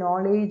only the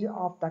knowledge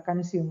of the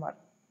consumer.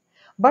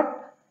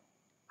 But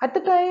at the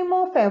time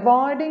of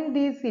avoiding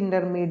these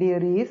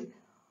intermediaries,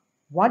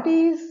 what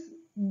is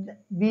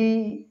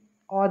we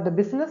or the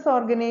business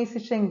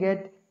organization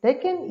get, they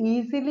can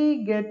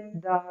easily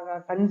get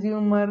the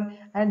consumer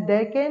and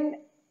they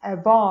can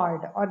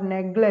avoid or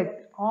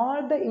neglect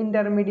all the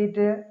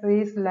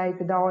intermediaries like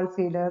the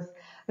wholesalers,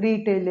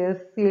 retailers,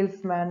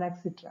 salesmen,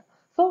 etc.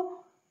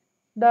 So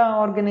the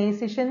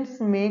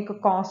organizations make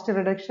cost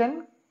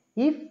reduction.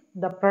 If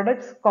the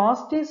product's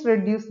cost is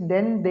reduced,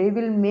 then they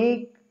will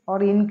make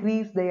or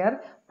increase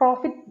their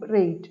profit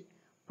rate.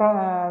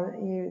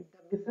 The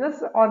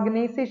business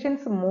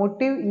organization's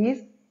motive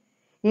is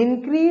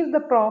increase the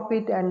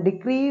profit and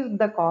decrease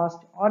the cost,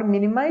 or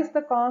minimize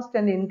the cost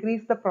and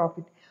increase the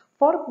profit.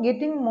 For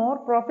getting more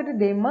profit,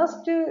 they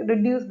must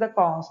reduce the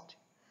cost.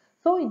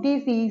 So it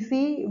is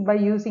easy by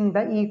using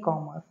the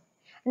e-commerce.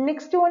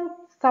 Next one,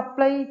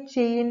 supply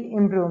chain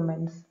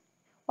improvements.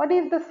 What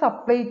is the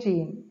supply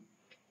chain?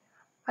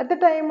 At the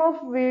time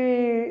of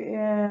we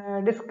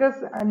discuss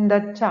in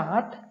the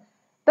chart,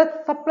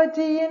 the supply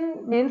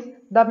chain means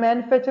the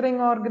manufacturing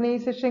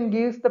organization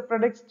gives the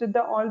products to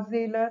the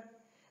wholesaler,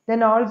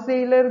 then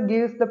wholesaler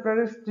gives the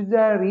products to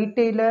the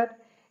retailer,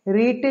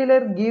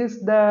 retailer gives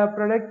the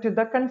product to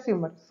the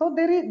consumer. So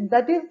there is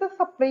that is the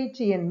supply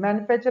chain,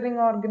 manufacturing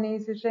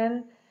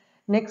organization.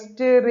 Next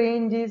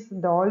range is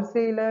the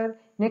wholesaler,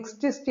 next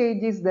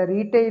stage is the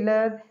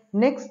retailer,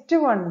 next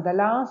one, the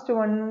last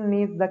one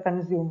is the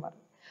consumer.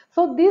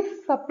 So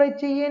this supply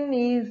chain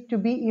is to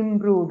be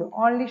improved,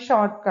 only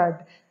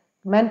shortcut.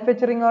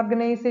 Manufacturing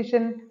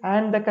organization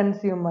and the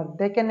consumer,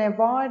 they can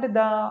avoid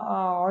the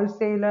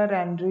wholesaler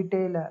and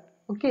retailer.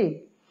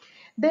 Okay.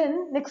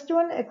 Then next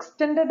one,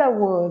 extended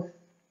hours.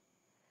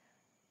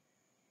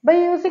 By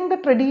using the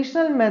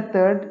traditional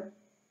method,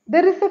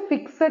 there is a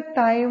fixed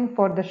time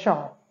for the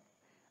shop.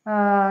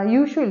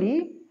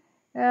 Usually,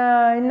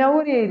 in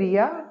our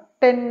area,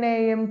 10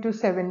 a.m. to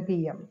 7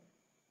 p.m.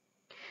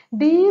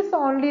 These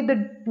only the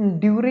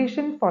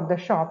duration for the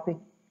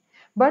shopping.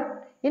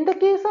 But in the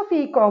case of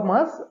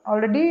e-commerce,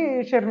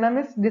 already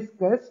Sharnam is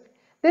discussed,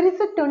 there is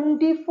a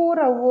 24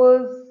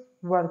 hours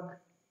work.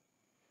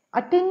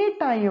 At any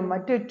time,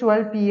 at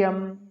 12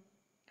 p.m.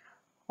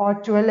 or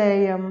 12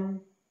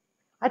 a.m.,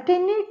 at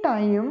any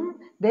time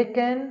they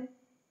can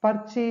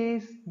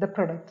purchase the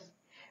products.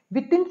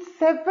 Within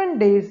 7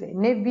 days,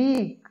 in a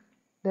week,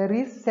 there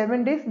is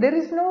 7 days, there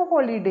is no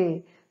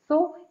holiday.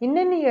 So in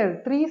a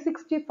year,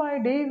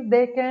 365 days,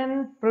 they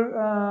can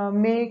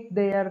make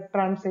their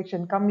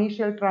transaction,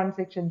 commercial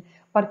transaction,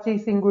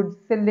 purchasing goods,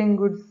 selling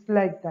goods,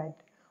 like that.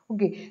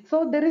 Okay,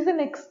 so there is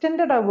an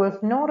extended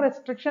hours, no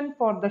restriction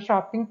for the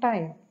shopping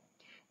time.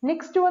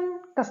 Next one,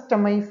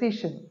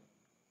 customization.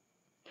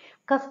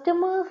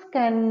 Customers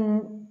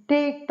can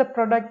take the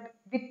product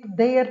with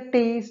their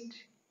taste,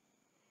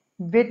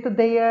 with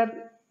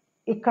their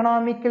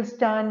economical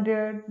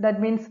standard,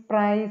 that means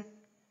price,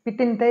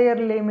 within their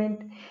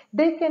limit.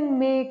 They can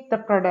make the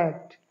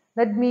product,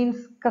 that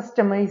means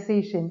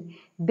customization.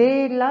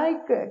 They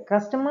like,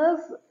 customers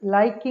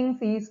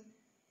likings is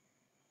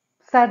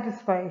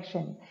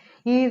satisfaction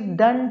is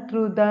done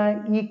through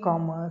the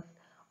e-commerce,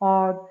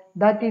 or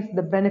that is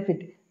the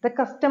benefit. The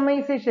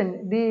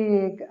customization,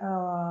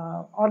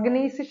 the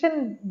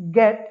organization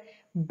get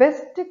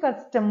best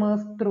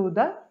customers through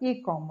the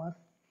e-commerce.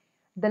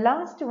 The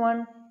last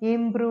one,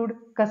 improved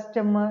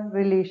customer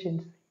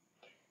relations.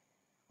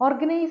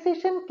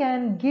 Organization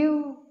can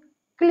give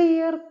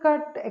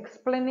clear-cut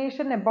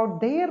explanation about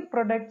their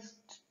products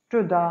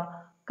to the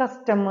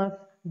customers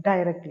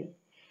directly.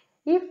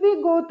 If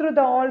we go through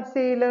the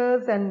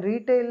wholesalers and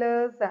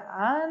retailers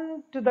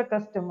and to the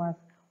customers,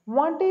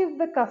 what is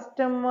the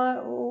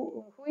customer,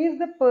 who is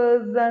the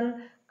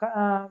person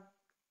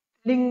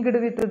linked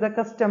with the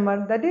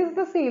customer? That is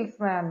the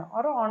salesman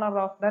or owner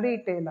of the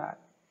retailer.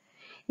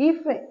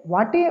 If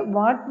what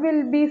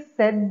will be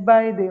said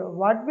by the,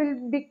 what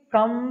will be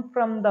come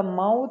from the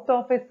mouth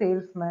of a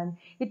salesman,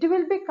 it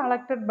will be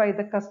collected by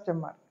the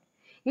customer.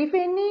 If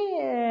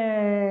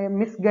any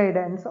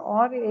misguidance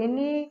or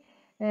any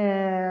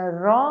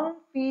wrong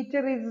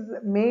feature is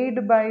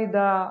made by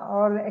the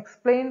or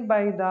explained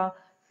by the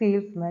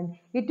salesman,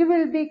 it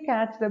will be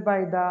catched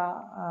by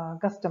the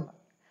customer.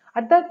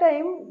 At that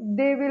time,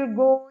 they will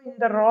go in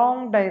the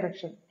wrong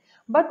direction.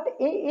 But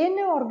in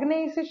an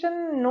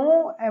organization,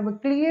 know a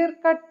clear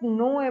cut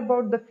know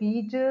about the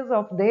features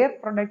of their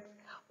products,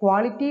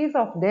 qualities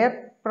of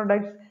their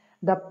products,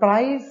 the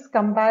price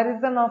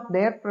comparison of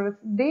their products.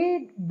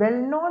 They well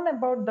known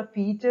about the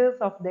features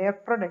of their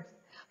products,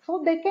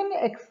 so they can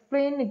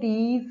explain it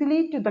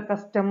easily to the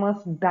customers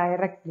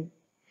directly.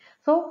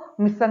 So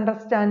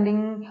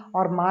misunderstanding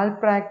or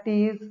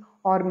malpractice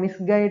or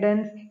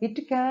misguidance,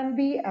 it can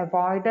be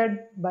avoided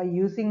by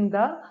using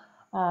the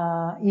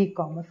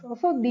e-commerce.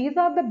 So these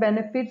are the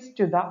benefits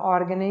to the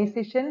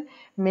organization.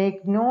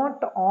 Make note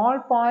all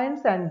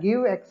points and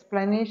give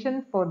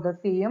explanation for the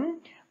same: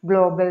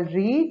 global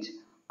reach,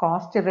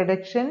 cost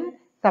reduction,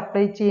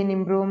 supply chain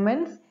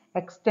improvements,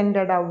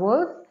 extended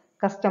hours,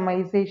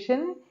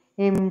 customization,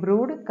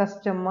 improved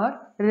customer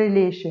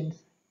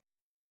relations.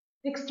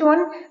 Next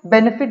one,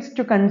 benefits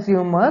to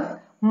consumers.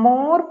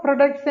 More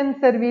products and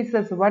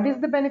services. What is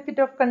the benefit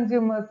of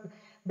consumers?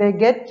 They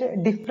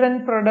get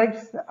different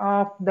products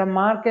of the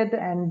market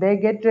and they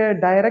get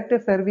direct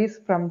service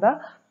from the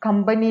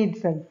company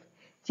itself.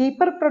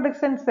 Cheaper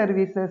products and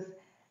services.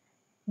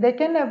 They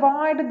can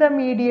avoid the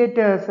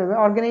mediators.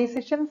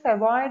 Organizations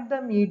avoid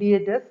the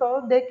mediators,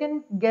 so they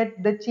can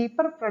get the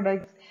cheaper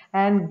products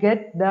and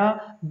get the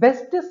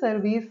best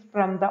service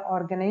from the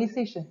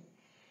organization.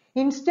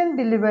 Instant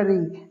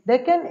delivery.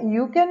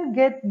 You can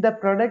get the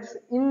products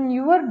in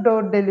your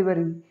door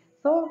delivery.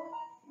 So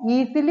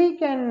easily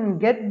can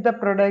get the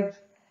products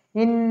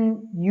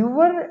in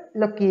your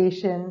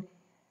location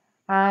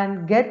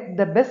and get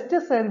the best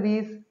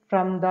service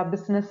from the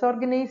business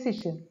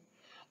organization.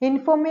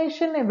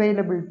 Information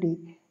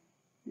availability.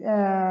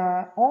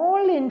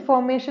 All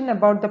information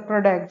about the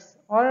products,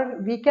 or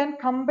we can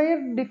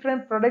compare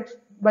different products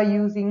by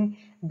using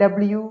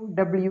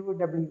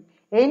www.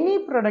 Any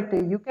product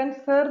you can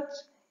search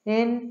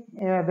in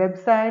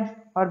websites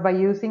or by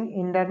using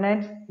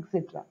internet,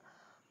 etc.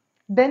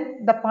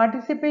 Then the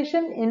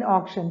participation in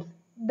auctions.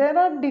 There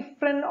are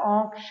different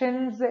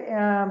auctions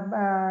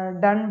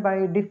done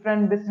by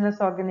different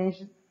business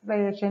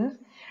organizations,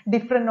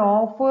 different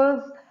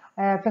offers,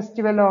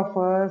 festival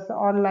offers,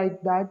 or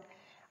like that.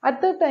 At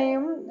the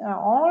time,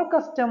 all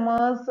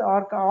customers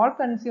or all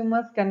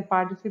consumers can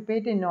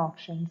participate in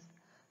auctions.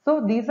 So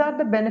these are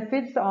the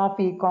benefits of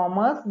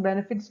e-commerce.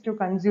 Benefits to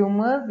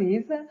consumers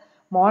is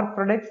more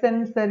products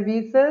and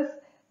services.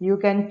 You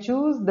can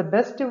choose the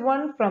best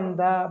one from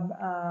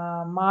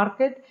the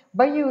market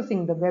by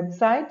using the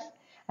websites,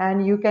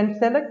 and you can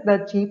select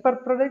the cheaper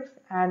products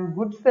and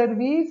good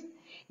service.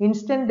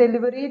 Instant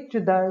delivery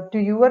to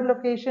your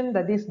location,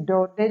 that is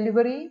door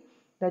delivery,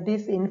 that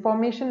is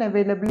information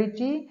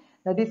availability,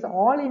 that is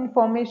all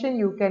information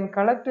you can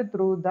collect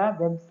through the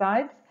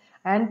websites,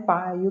 and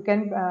you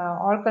can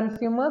all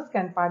consumers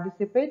can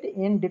participate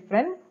in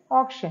different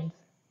auctions.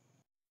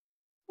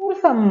 To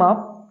sum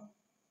up,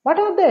 what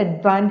are the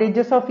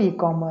advantages of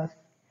e-commerce?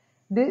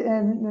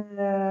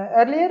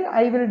 Earlier,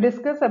 I will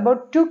discuss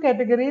about two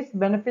categories: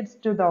 benefits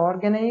to the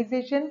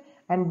organization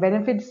and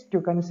benefits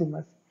to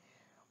consumers.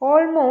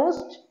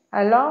 Almost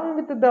along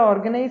with the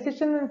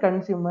organization and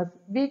consumers,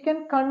 we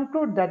can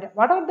conclude that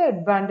what are the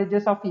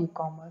advantages of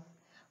e-commerce?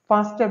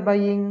 Faster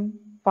buying,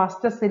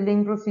 faster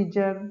selling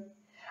procedure,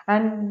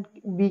 and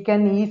we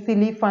can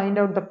easily find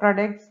out the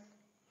products,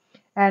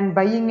 and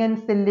buying and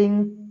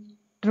selling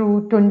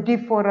through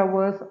 24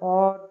 hours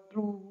or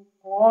through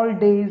all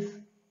days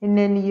in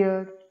a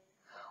year.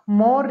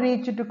 More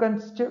reach to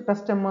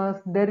customers.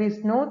 There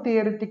is no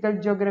theoretical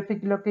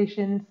geographic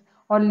locations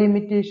or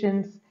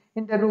limitations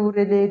in the rural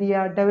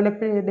area,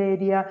 developed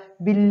area,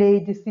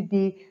 village,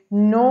 city.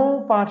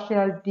 No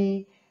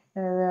partiality.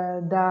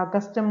 The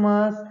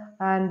customers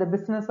and the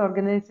business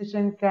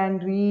organization can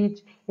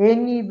reach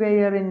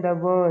anywhere in the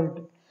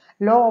world.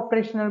 Low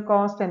operational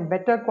cost and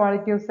better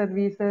quality of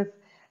services.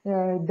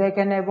 They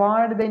can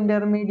avoid the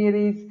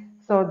intermediaries,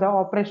 so the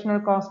operational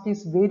cost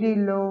is very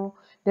low.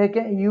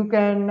 You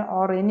can,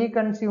 or any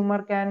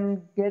consumer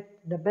can get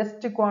the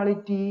best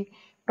quality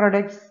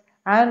products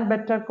and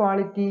better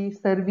quality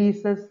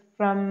services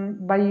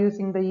from by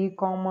using the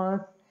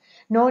e-commerce.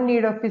 No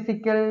need of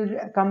physical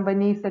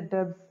company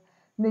setups.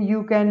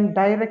 You can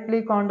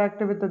directly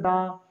contact with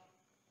the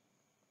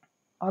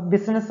a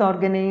business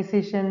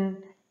organization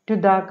to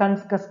the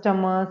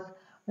customers.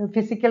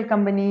 Physical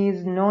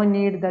companies no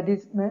need.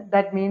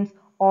 That means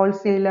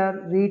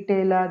wholesaler,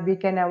 retailer. We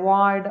can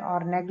avoid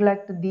or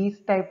neglect these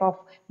type of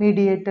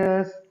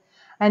mediators.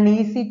 And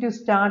easy to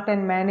start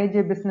and manage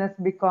a business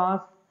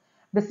because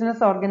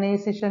business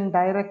organization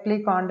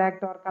directly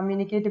contact or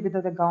communicate with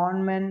the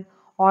government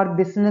or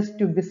business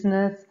to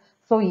business.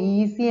 So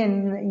easy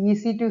and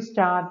easy to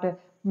start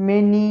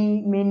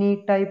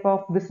many type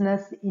of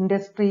business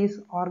industries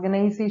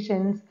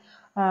organizations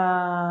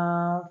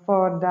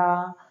for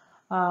the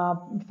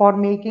for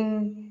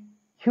making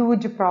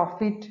huge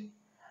profit.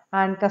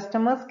 and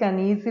customers can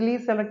easily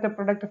select a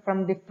product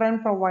from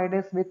different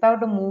providers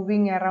without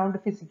moving around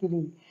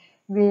physically.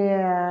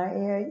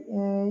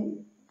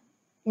 In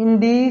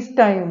this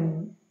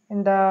time,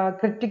 in the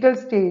critical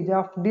stage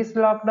of this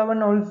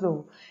lockdown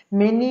also,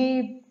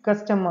 many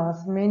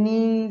customers,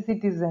 many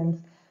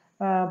citizens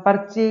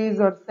purchase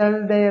or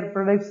sell their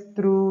products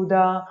through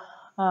the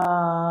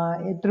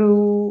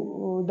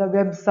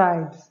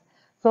websites.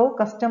 So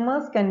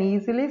customers can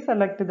easily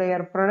select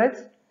their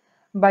products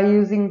by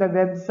using the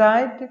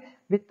website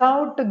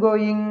without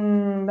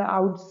going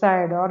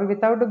outside or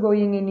without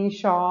going any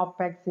shop,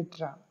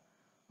 etc.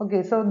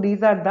 Okay, so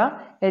these are the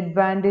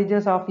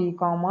advantages of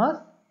e-commerce.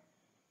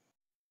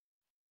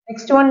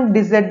 Next one,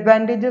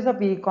 disadvantages of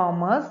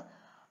e-commerce.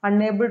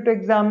 Unable to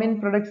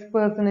examine products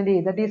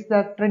personally. That is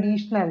the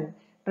traditional.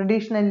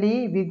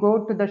 Traditionally, we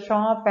go to the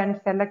shop and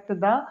select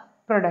the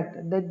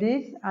product. That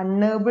is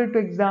unable to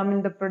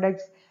examine the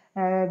products.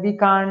 We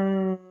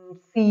can't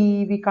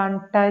see, we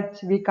can't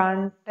touch, we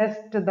can't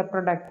test the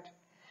product.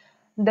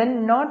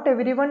 Then not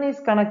everyone is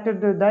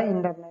connected to the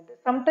internet.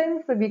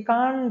 Sometimes we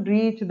can't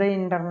reach the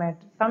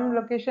internet. Some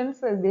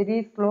locations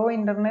very slow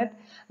internet.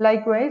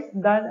 Likewise,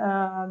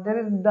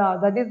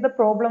 that is the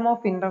problem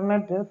of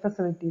internet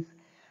facilities.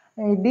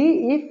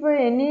 If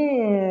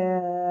any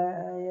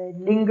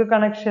link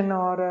connection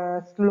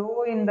or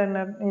slow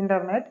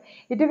internet,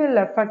 it will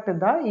affect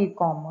the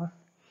e-commerce.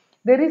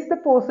 There is the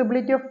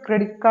possibility of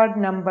credit card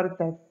number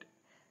theft,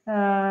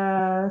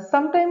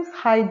 sometimes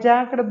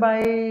hijacked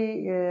by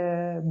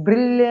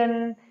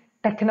brilliant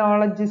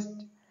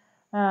technologists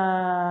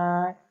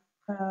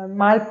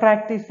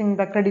malpracticing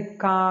the credit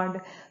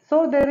card.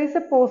 So there is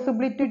a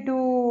possibility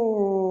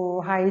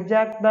to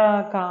hijack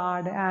the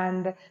card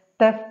and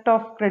theft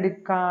of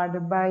credit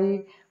card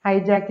by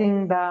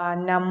hijacking the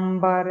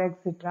number,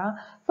 etc.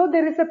 So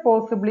there is a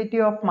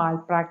possibility of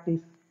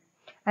malpractice.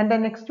 And the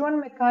next one,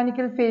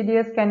 mechanical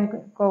failures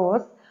can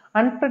cause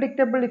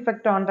unpredictable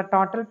effect on the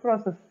total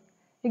process.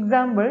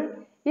 Example,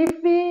 if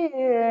we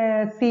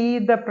see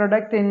the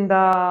product in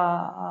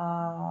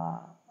the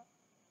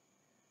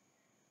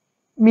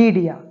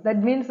media,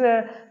 that means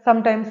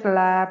sometimes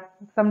lab,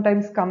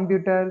 sometimes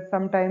computer,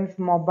 sometimes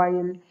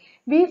mobile,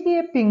 we see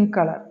a pink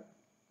color.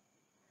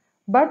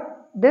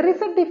 But there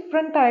is a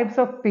different types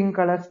of pink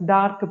colors,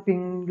 dark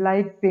pink,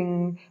 light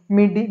pink,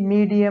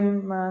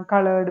 medium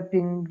colored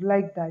pink,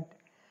 like that.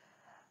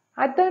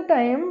 At that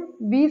time,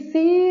 we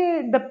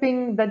see the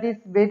ping that is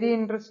very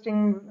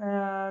interesting,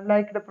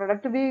 like the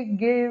product we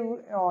gave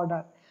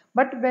order.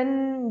 But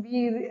when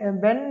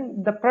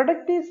the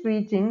product is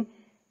reaching,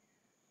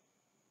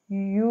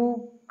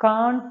 you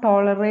can't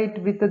tolerate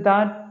with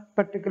that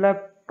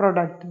particular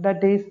product.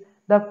 That is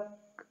the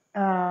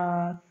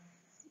uh,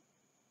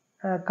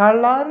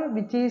 color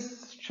which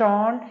is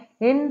shown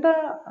in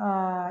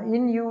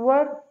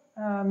your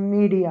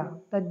media,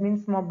 that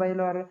means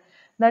mobile, or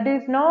that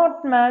is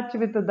not match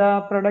with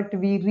the product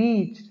we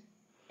reached.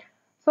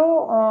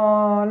 So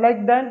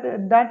like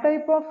that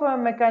type of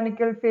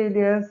mechanical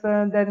failures,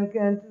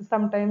 then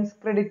sometimes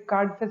credit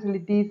card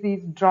facilities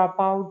is drop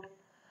out,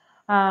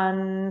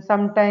 and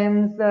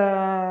sometimes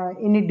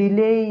any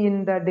delay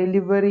in the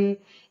delivery.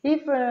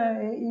 If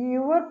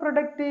your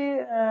product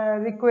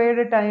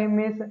required time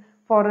is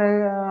for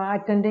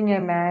attending a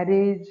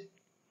marriage,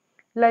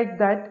 like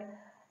that,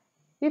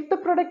 if the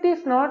product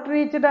is not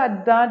reached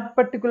at that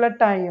particular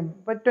time,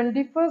 but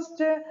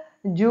 21st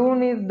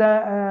June is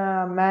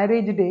the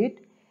marriage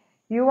date,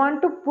 you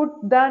want to put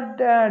that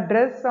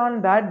dress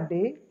on that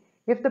day.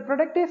 If the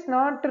product is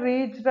not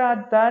reached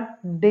at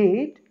that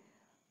date,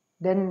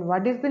 then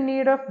what is the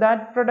need of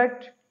that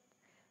product?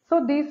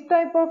 So these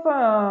type of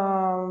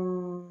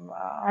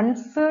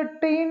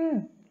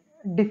uncertain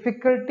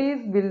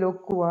difficulties will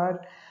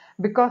occur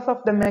because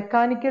of the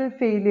mechanical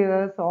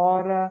failures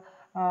or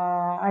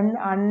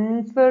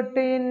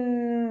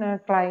uncertain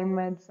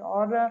climates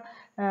or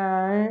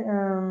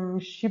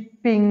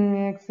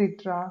shipping,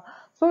 etc.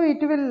 So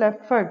it will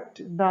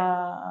affect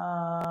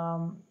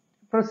the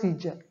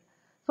procedure.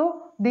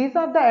 So these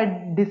are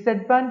the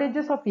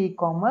disadvantages of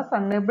e-commerce,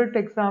 unable to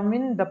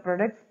examine the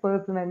products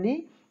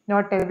personally.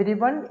 Not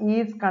everyone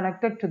is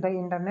connected to the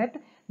internet.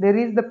 There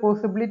is the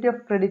possibility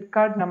of credit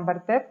card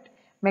number theft.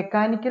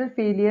 Mechanical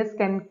failures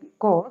can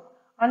cause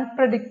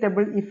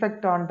unpredictable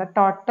effect on the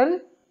total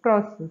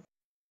process.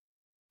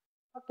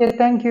 Okay,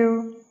 thank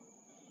you.